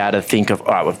switch. You'll be able to think of, all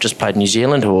right, we've just played New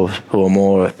Zealand, who are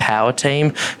more a power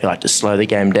team, who like to slow the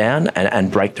game down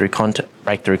and break through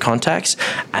contacts.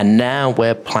 And now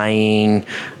we're playing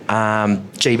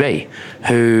GB,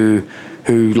 who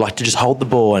like to just hold the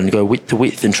ball and go width to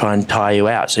width and try and tire you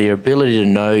out. So your ability to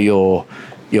know your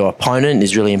opponent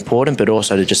is really important, but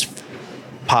also to just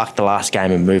park the last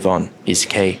game and move on is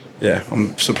key. Yeah,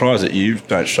 I'm surprised that you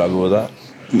don't struggle with that.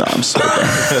 No, I'm so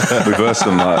bad. We versed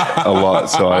them like a lot,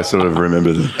 so I sort of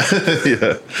remember them.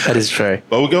 Yeah, that is true.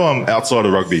 But we'll go outside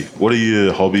of rugby. What are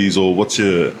your hobbies, or what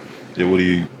do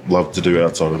you love to do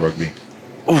outside of rugby?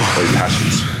 What are your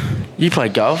passions? You play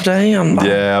golf, don't you?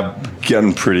 Yeah, I've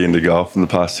gotten pretty into golf in the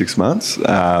past 6 months.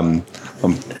 I'm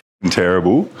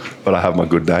terrible, but I have my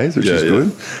good days, which is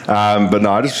good. But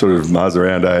no, I just sort of muzz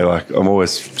around, Like, I'm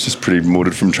always just pretty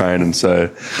mudded from training, so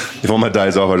if on my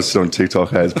days off I just sit on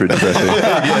TikTok, it's pretty depressing.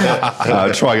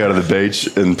 I try to go to the beach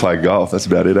and play golf. That's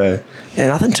about it, Yeah,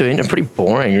 nothing too pretty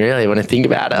boring, really, when I think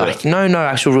about it. Yeah. Like, no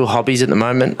actual real hobbies at the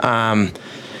moment.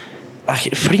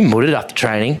 Like, pretty mudded after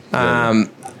training.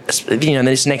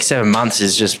 This next 7 months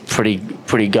is just pretty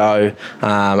go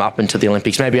up until the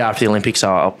Olympics. Maybe after the Olympics,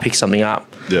 I'll pick something up.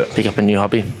 Yeah, pick up a new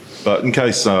hobby. But in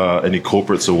case any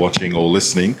corporates are watching or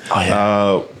listening,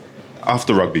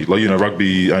 after rugby,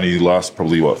 rugby only lasts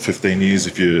probably 15 years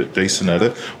if you're decent at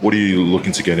it. What are you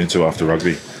looking to get into after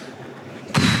rugby?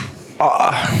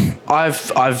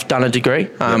 I've done a degree.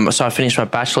 So I finished my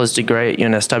bachelor's degree at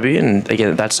UNSW, and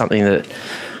again, that's something that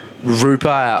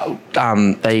Rupa,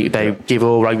 they give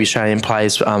all rugby Australian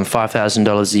players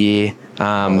 $5,000 a year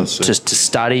just to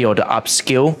study or to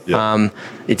upskill.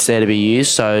 It's there to be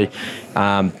used. So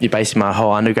basically my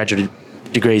whole undergraduate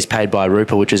degree is paid by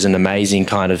Rupa, which is an amazing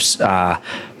kind of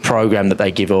program that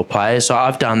they give all players. So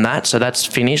I've done that. So that's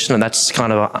finished, and that's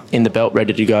kind of in the belt,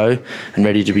 ready to go and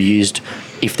ready to be used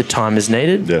if the time is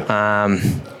needed.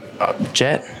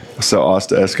 Jet? So I asked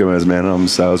Eskimos, man. I'm a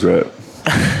sales rep. There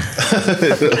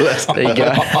you go.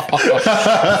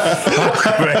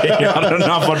 I don't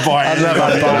know if I'd buy it.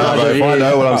 If I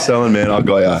know what I'm selling, man, I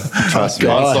got ya. Trust me.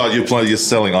 You're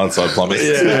selling onside plumbing.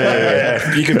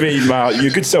 Yeah.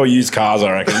 You could sell used cars,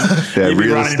 I reckon. Yeah,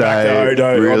 real estate.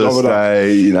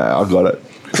 I've got it.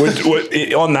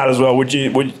 Would on that as well, would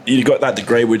you got that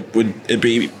degree, would it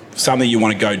be something you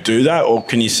want to go do that, or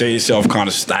can you see yourself kind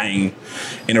of staying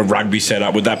in a rugby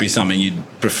setup? Would that be something you'd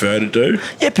prefer to do?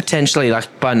 Yeah, potentially.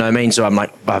 Like, by no means. So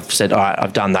I've said, all right,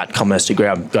 I've done that commerce degree.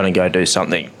 I'm going to go do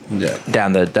something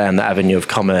down the avenue of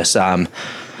commerce.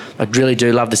 I really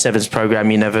do love the Sevens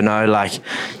program. You never know. Like,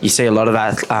 you see a lot of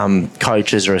that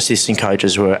coaches or assistant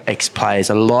coaches who are ex-players.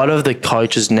 A lot of the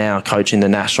coaches now coaching the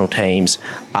national teams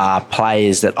are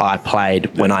players that I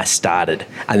played when I started,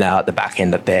 and they're at the back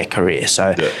end of their career.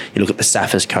 So you look at the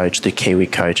Saffers coach, the Kiwi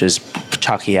coaches,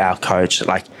 Chucky, our coach.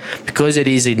 Like, because it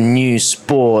is a new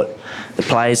sport, the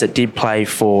players that did play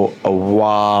for a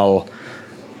while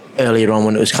earlier on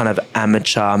when it was kind of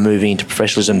amateur moving into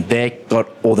professionalism, they got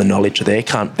all the knowledge.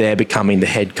 They're becoming the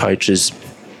head coaches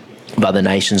of other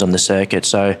nations on the circuit.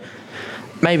 So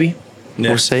maybe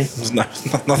we'll see. There's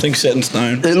nothing set in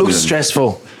stone. It looks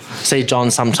stressful. See John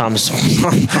sometimes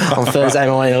on Thursday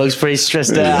morning. It looks pretty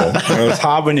stressed out. Well, it's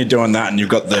hard when you're doing that and you're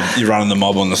running the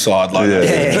mob on the side like that.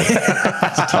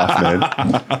 It's tough,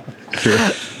 man.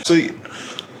 So,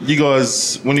 you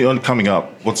guys, when you're coming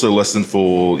up, what's a lesson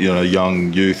for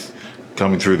young youth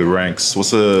coming through the ranks? What's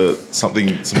some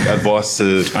advice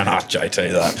to? Don't ask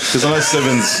JT that, because I know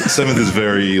seventh is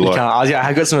very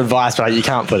I've got some advice, but you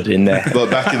can't put it in there. Like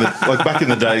back in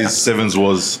the days, sevens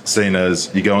was seen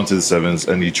as you go into the sevens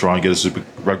and you try and get a Super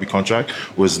Rugby contract.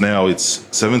 Whereas now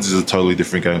sevens is a totally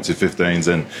different game to 15s,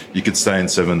 and you could stay in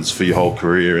sevens for your whole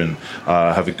career and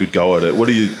have a good go at it.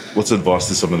 What's advice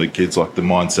to some of the kids, like the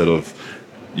mindset of,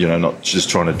 not just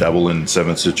trying to dabble in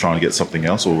sevens to trying to get something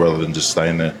else, or rather than just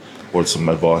staying there? What's some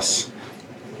advice?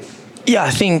 Yeah, I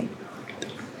think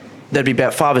there'd be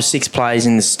about 5 or 6 players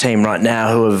in this team right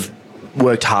now who have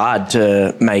worked hard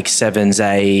to make sevens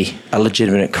a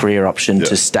legitimate career option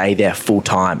to stay there full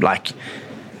time. Like,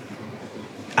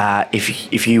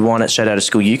 if you want it straight out of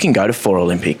school, you can go to 4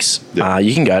 Olympics.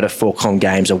 You can go to 4 Com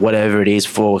Games or whatever it is,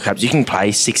 4 Cups. You can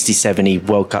play 60, 70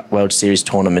 World Series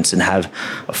tournaments and have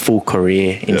a full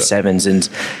career in sevens. And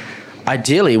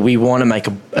ideally, we want to make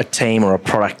a team or a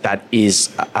product that is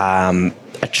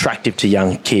attractive to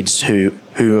young kids who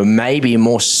are maybe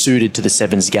more suited to the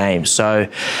sevens game. So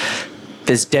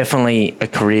there's definitely a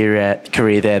career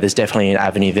there. There's definitely an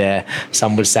avenue there.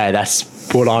 Some would say that's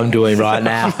what I'm doing right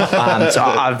now. So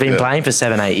I've been playing for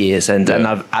 7-8 years, and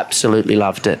I've absolutely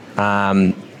loved it.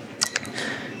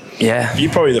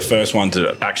 You're probably the first one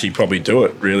to actually probably do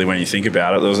it, really, when you think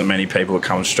about it. There wasn't many people that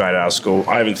come straight out of school.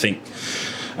 The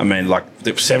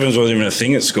sevens wasn't even a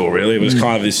thing at school, really. It was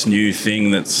kind of this new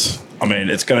thing it's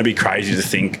going to be crazy to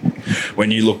think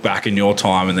when you look back in your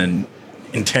time and then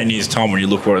in 10 years' time when you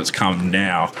look what it's come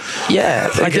now. Yeah,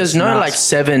 there's no nuts.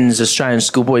 Sevens Australian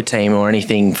schoolboy team or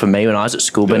anything for me when I was at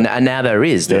school, but now there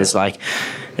is. There's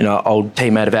old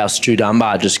teammate of ours, Stu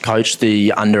Dunbar, just coached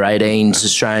the under-18s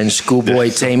Australian schoolboy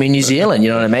team in New Zealand.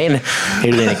 You know what I mean?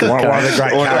 He'd have been one of the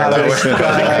great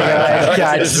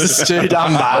characters. Stu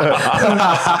Dunbar.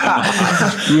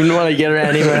 You wouldn't want to get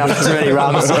around him after too many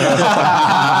rums.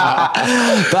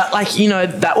 But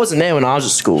that wasn't there when I was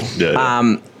at school.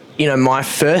 My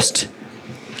first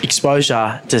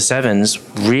exposure to sevens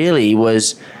really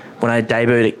was when I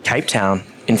debuted at Cape Town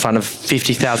in front of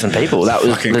 50,000 people. That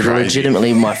was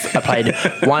legitimately I played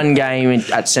one game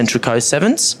at Central Coast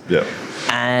Sevens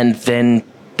and then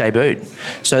debuted.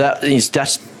 So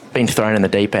that's been thrown in the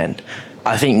deep end.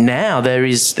 I think now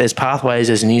there's pathways,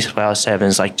 there's New South Wales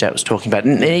Sevens like Jet was talking about,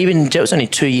 and even Jet was only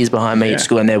 2 years behind me at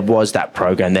school, and there was that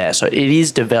program there. So it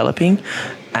is developing,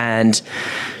 and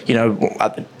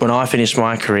when I finish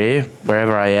my career,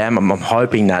 wherever I am, I'm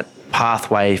hoping that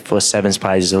pathway for sevens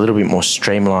players is a little bit more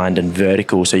streamlined and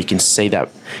vertical, so you can see that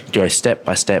go step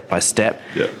by step by step.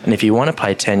 Yeah. And if you want to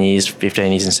play 10 years,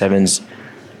 15 years in sevens,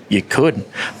 you could.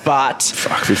 But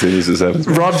 15 years and sevens.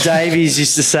 Rob Davies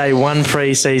used to say 1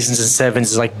 pre-seasons and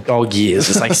sevens is like dog years.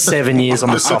 It's like 7 years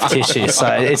on the soft tissue, so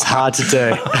it's hard to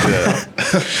do. Yeah.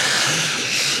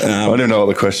 I don't even know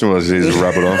what the question was. You just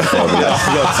wrap it on for 5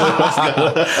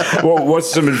 minutes.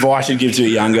 What's some advice you'd give to a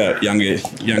younger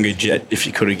Jet if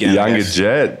you could again? Younger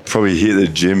Jet, probably hit the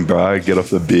gym, bro. Get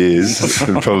off the beers.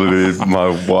 Would probably be my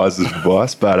wisest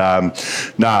advice. But I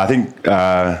think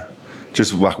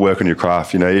just like work on your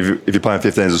craft. You know, if you're playing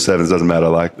 15s or 7s, it doesn't matter.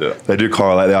 Like they do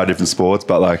correlate. They are different sports,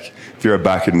 but like if you're a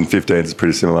back in 15s, it's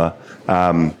pretty similar.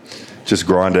 Just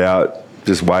grind out.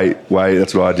 Just wait.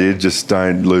 That's what I did. Just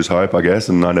don't lose hope, I guess.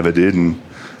 And I never did. And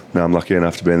now I'm lucky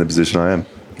enough to be in the position I am.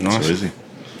 Nice. So easy.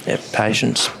 Yeah,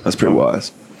 patience. That's pretty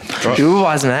wise. You're a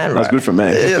wise man, right? That's good for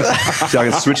me. See, I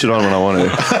can switch it on when I want to.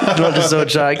 Not just all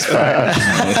jokes, bro.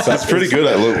 That's pretty good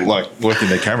at like working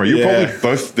the camera. You probably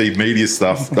both the media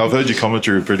stuff. I've heard your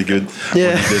commentary were pretty good when you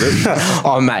did it.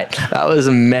 Oh, mate, that was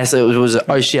a mess. It was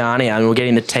Oceania, and we were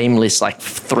getting the team list like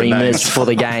 3 minutes before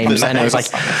the games, and it was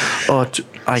like,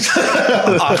 I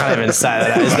can't even say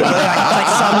that. It's like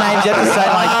some names you have to say,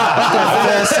 like the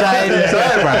first name.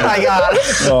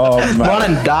 One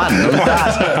and done. I'm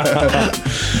done.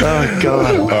 Oh,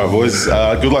 God. All right, boys.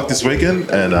 Good luck this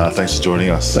weekend, and thanks for joining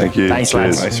us. Thank you. Thanks,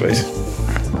 lads. Cheers.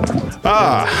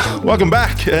 Nice, welcome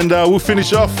back, and we'll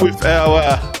finish off with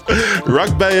our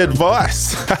rugby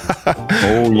advice.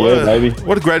 Oh, yeah, baby.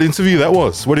 What a great interview that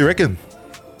was. What do you reckon?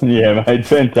 Yeah, mate,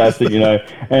 fantastic,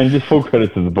 and just full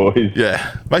credit to the boys.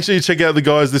 Yeah. Make sure you check out the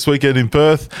guys this weekend in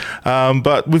Perth.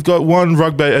 But we've got one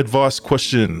rugby advice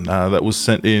question that was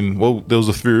sent in. Well, there was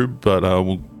a few, but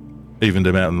we'll even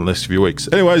them out in the next few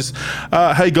weeks. Anyways,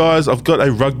 hey guys, I've got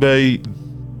a rugby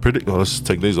let's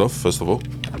take these off first of all,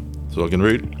 so I can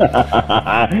read. You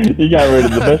can't read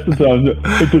it the best of times.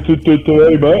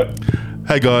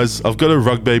 Hey guys, I've got a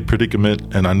rugby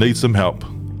predicament and I need some help.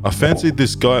 I fancied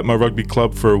this guy at my rugby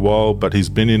club for a while, but he's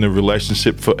been in a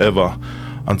relationship forever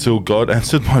until God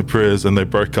answered my prayers and they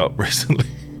broke up recently.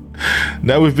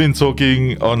 Now we've been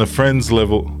talking on a friend's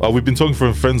level. We've been talking from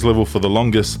a friend's level for the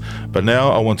longest, but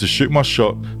now I want to shoot my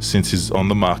shot since he's on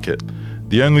the market.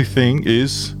 The only thing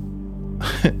is,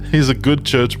 he's a good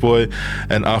church boy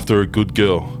and after a good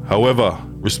girl. However,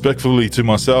 respectfully to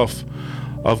myself,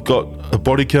 I've got a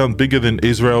body count bigger than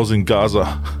Israel's in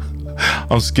Gaza.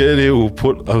 I'm scared he'll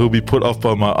be put off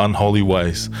by my unholy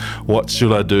ways. What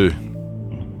should I do?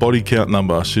 Body count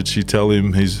number. Should she tell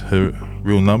him her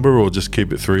real number or just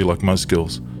keep it 3 like most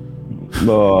girls?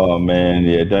 Oh, man,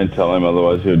 yeah, don't tell him,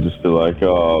 otherwise he'll just be like,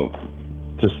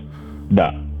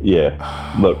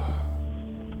 yeah, look.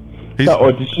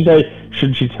 Or did she say,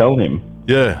 should she tell him?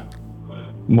 Yeah.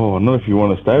 Well, not if you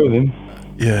want to stay with him.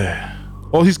 Yeah.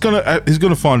 Well, he's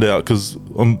gonna find out because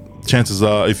chances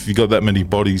are, if you got that many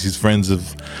bodies, his friends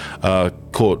have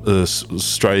caught a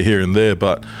stray here and there.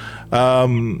 But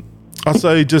I'd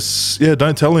say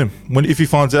don't tell him. If he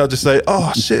finds out, just say,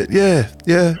 oh shit, yeah,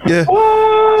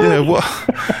 what?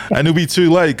 And it'll be too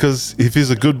late because if he's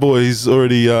a good boy, he's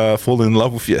already fallen in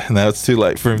love with you. Now it's too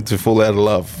late for him to fall out of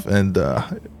love. And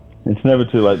it's never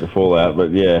too late to fall out.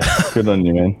 But yeah, good on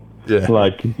you, man. Yeah.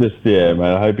 Man.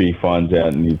 I hope he finds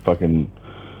out and you fucking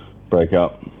break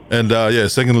up. And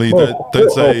secondly,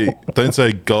 don't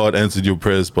say God answered your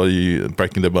prayers by you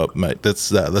breaking them up, mate.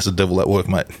 That's a devil at work,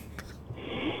 mate.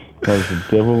 That's the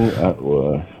devil at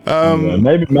work.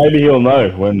 Maybe he'll know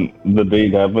when the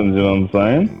deed happens. You know what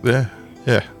I'm saying?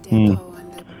 Yeah.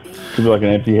 Could be like an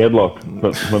empty headlock,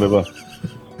 but whatever.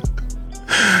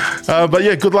 But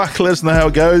yeah, good luck. Let us know how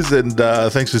it goes, and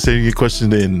thanks for sending your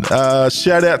question in.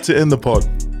 Shout out to End the Pod.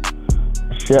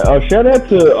 Shout out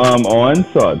to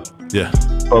Ironside. Yeah.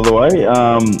 By the way,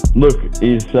 look,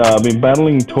 he's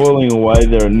been toiling away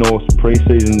there at North's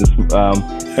pre-season,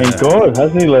 and God,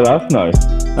 hasn't he let us know?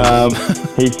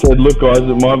 He said, look guys,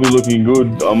 it might be looking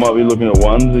good. I might be looking at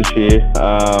ones this year.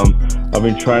 I've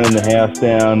been training the house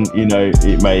down, he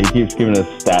keeps giving us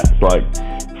stats like,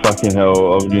 fucking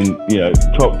hell, I've been,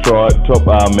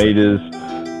 top meters,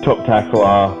 top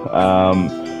tackler,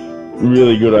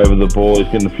 really good over the ball. He's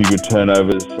getting a few good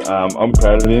turnovers. I'm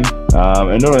proud of him.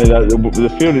 And not only that, the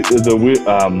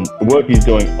work he's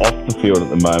doing off the field at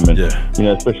the moment.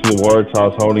 Yeah. Especially the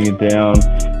Waratahs holding it down.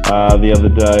 The other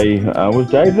day, was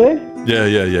Dave there?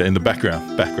 Yeah. In the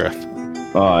background.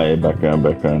 Oh yeah, background.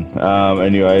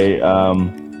 Anyway,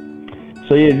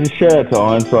 so yeah, just shout out to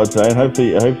Ironside today,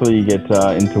 and hopefully you get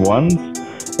into ones.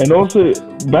 And also,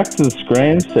 back to the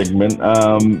Scram segment.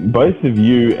 Both of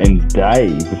you and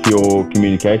Dave, with your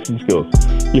communication skills,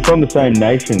 you're from the same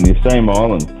nation, the same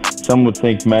island. Some would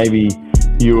think maybe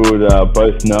you would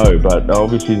both know, but I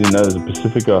obviously didn't know there's a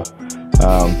Pacifica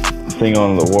thing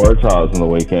on the Waratahs on the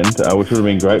weekend, which would have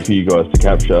been great for you guys to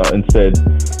capture. Instead,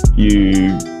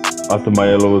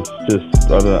 Atamaela was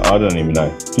just, I don't even know.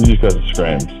 You just go to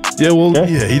Scrams. Yeah, well,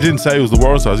 yeah, he didn't say it was the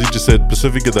Waratahs. He just said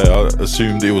Pacifica Day. I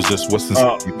assumed it was just Western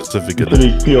Sydney Pacifica Day. To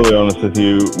be purely honest with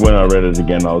you, when I read it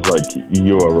again, I was like,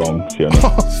 you are wrong, Fiona.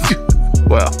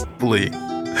 Wow, bullying.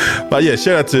 But yeah,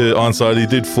 shout out to Ironside. He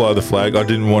did fly the flag. I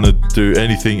didn't want to do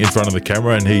anything in front of the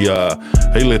camera, and he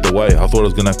led the way. I thought I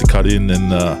was going to have to cut in,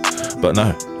 but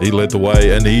no, he led the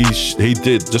way, and he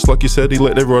did, just like you said, he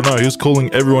let everyone know. He was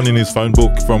calling everyone in his phone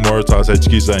book from Waratahs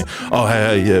HQ saying, oh,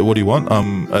 hey, yeah, what do you want?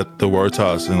 I'm at the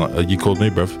Waratahs. And like, you called me,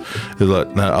 bruv. He's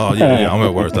like, no, oh, yeah, I'm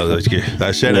at Waratahs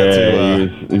HQ. Shout out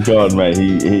to... God, mate,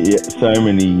 he so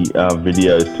many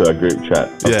videos to our group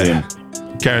chat of him.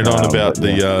 Carrying on about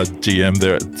the GM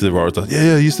there at the Waratahs.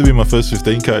 Yeah, he used to be my first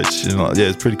 15 coach. And like, yeah,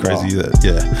 it's pretty crazy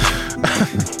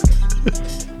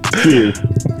Cheers.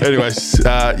 Anyways,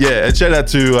 and shout out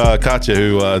to Katja,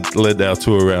 who led our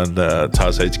tour around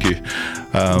TARS HQ.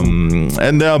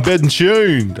 And now Bed and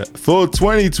Tuned for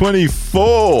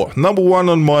 2024. Number 1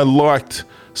 on my liked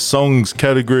songs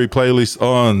category playlist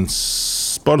on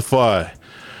Spotify.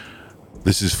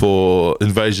 This is for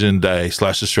Invasion Day /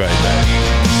 Australia Day.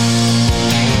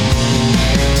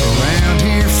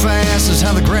 Is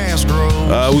how the grass grows.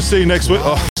 We'll see you next week.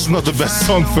 Oh, it's not the best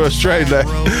song for Australia Day.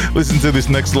 Listen to this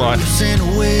next line.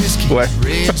 Wait.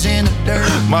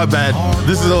 My bad.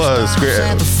 This is a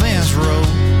script.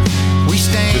 We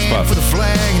stand for the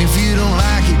flag, and if you don't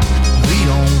like it, we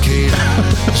don't care.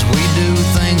 We do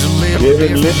things a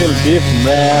little different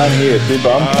around here.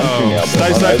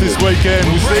 Stay safe this weekend.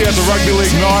 We'll see you at the Rugby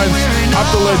League 9s, up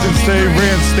the Legends team,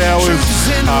 Rand Stowers.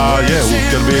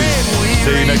 We're going to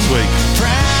see you next week.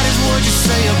 What you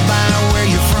say about where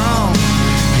you're from?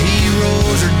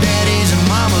 Heroes are dead.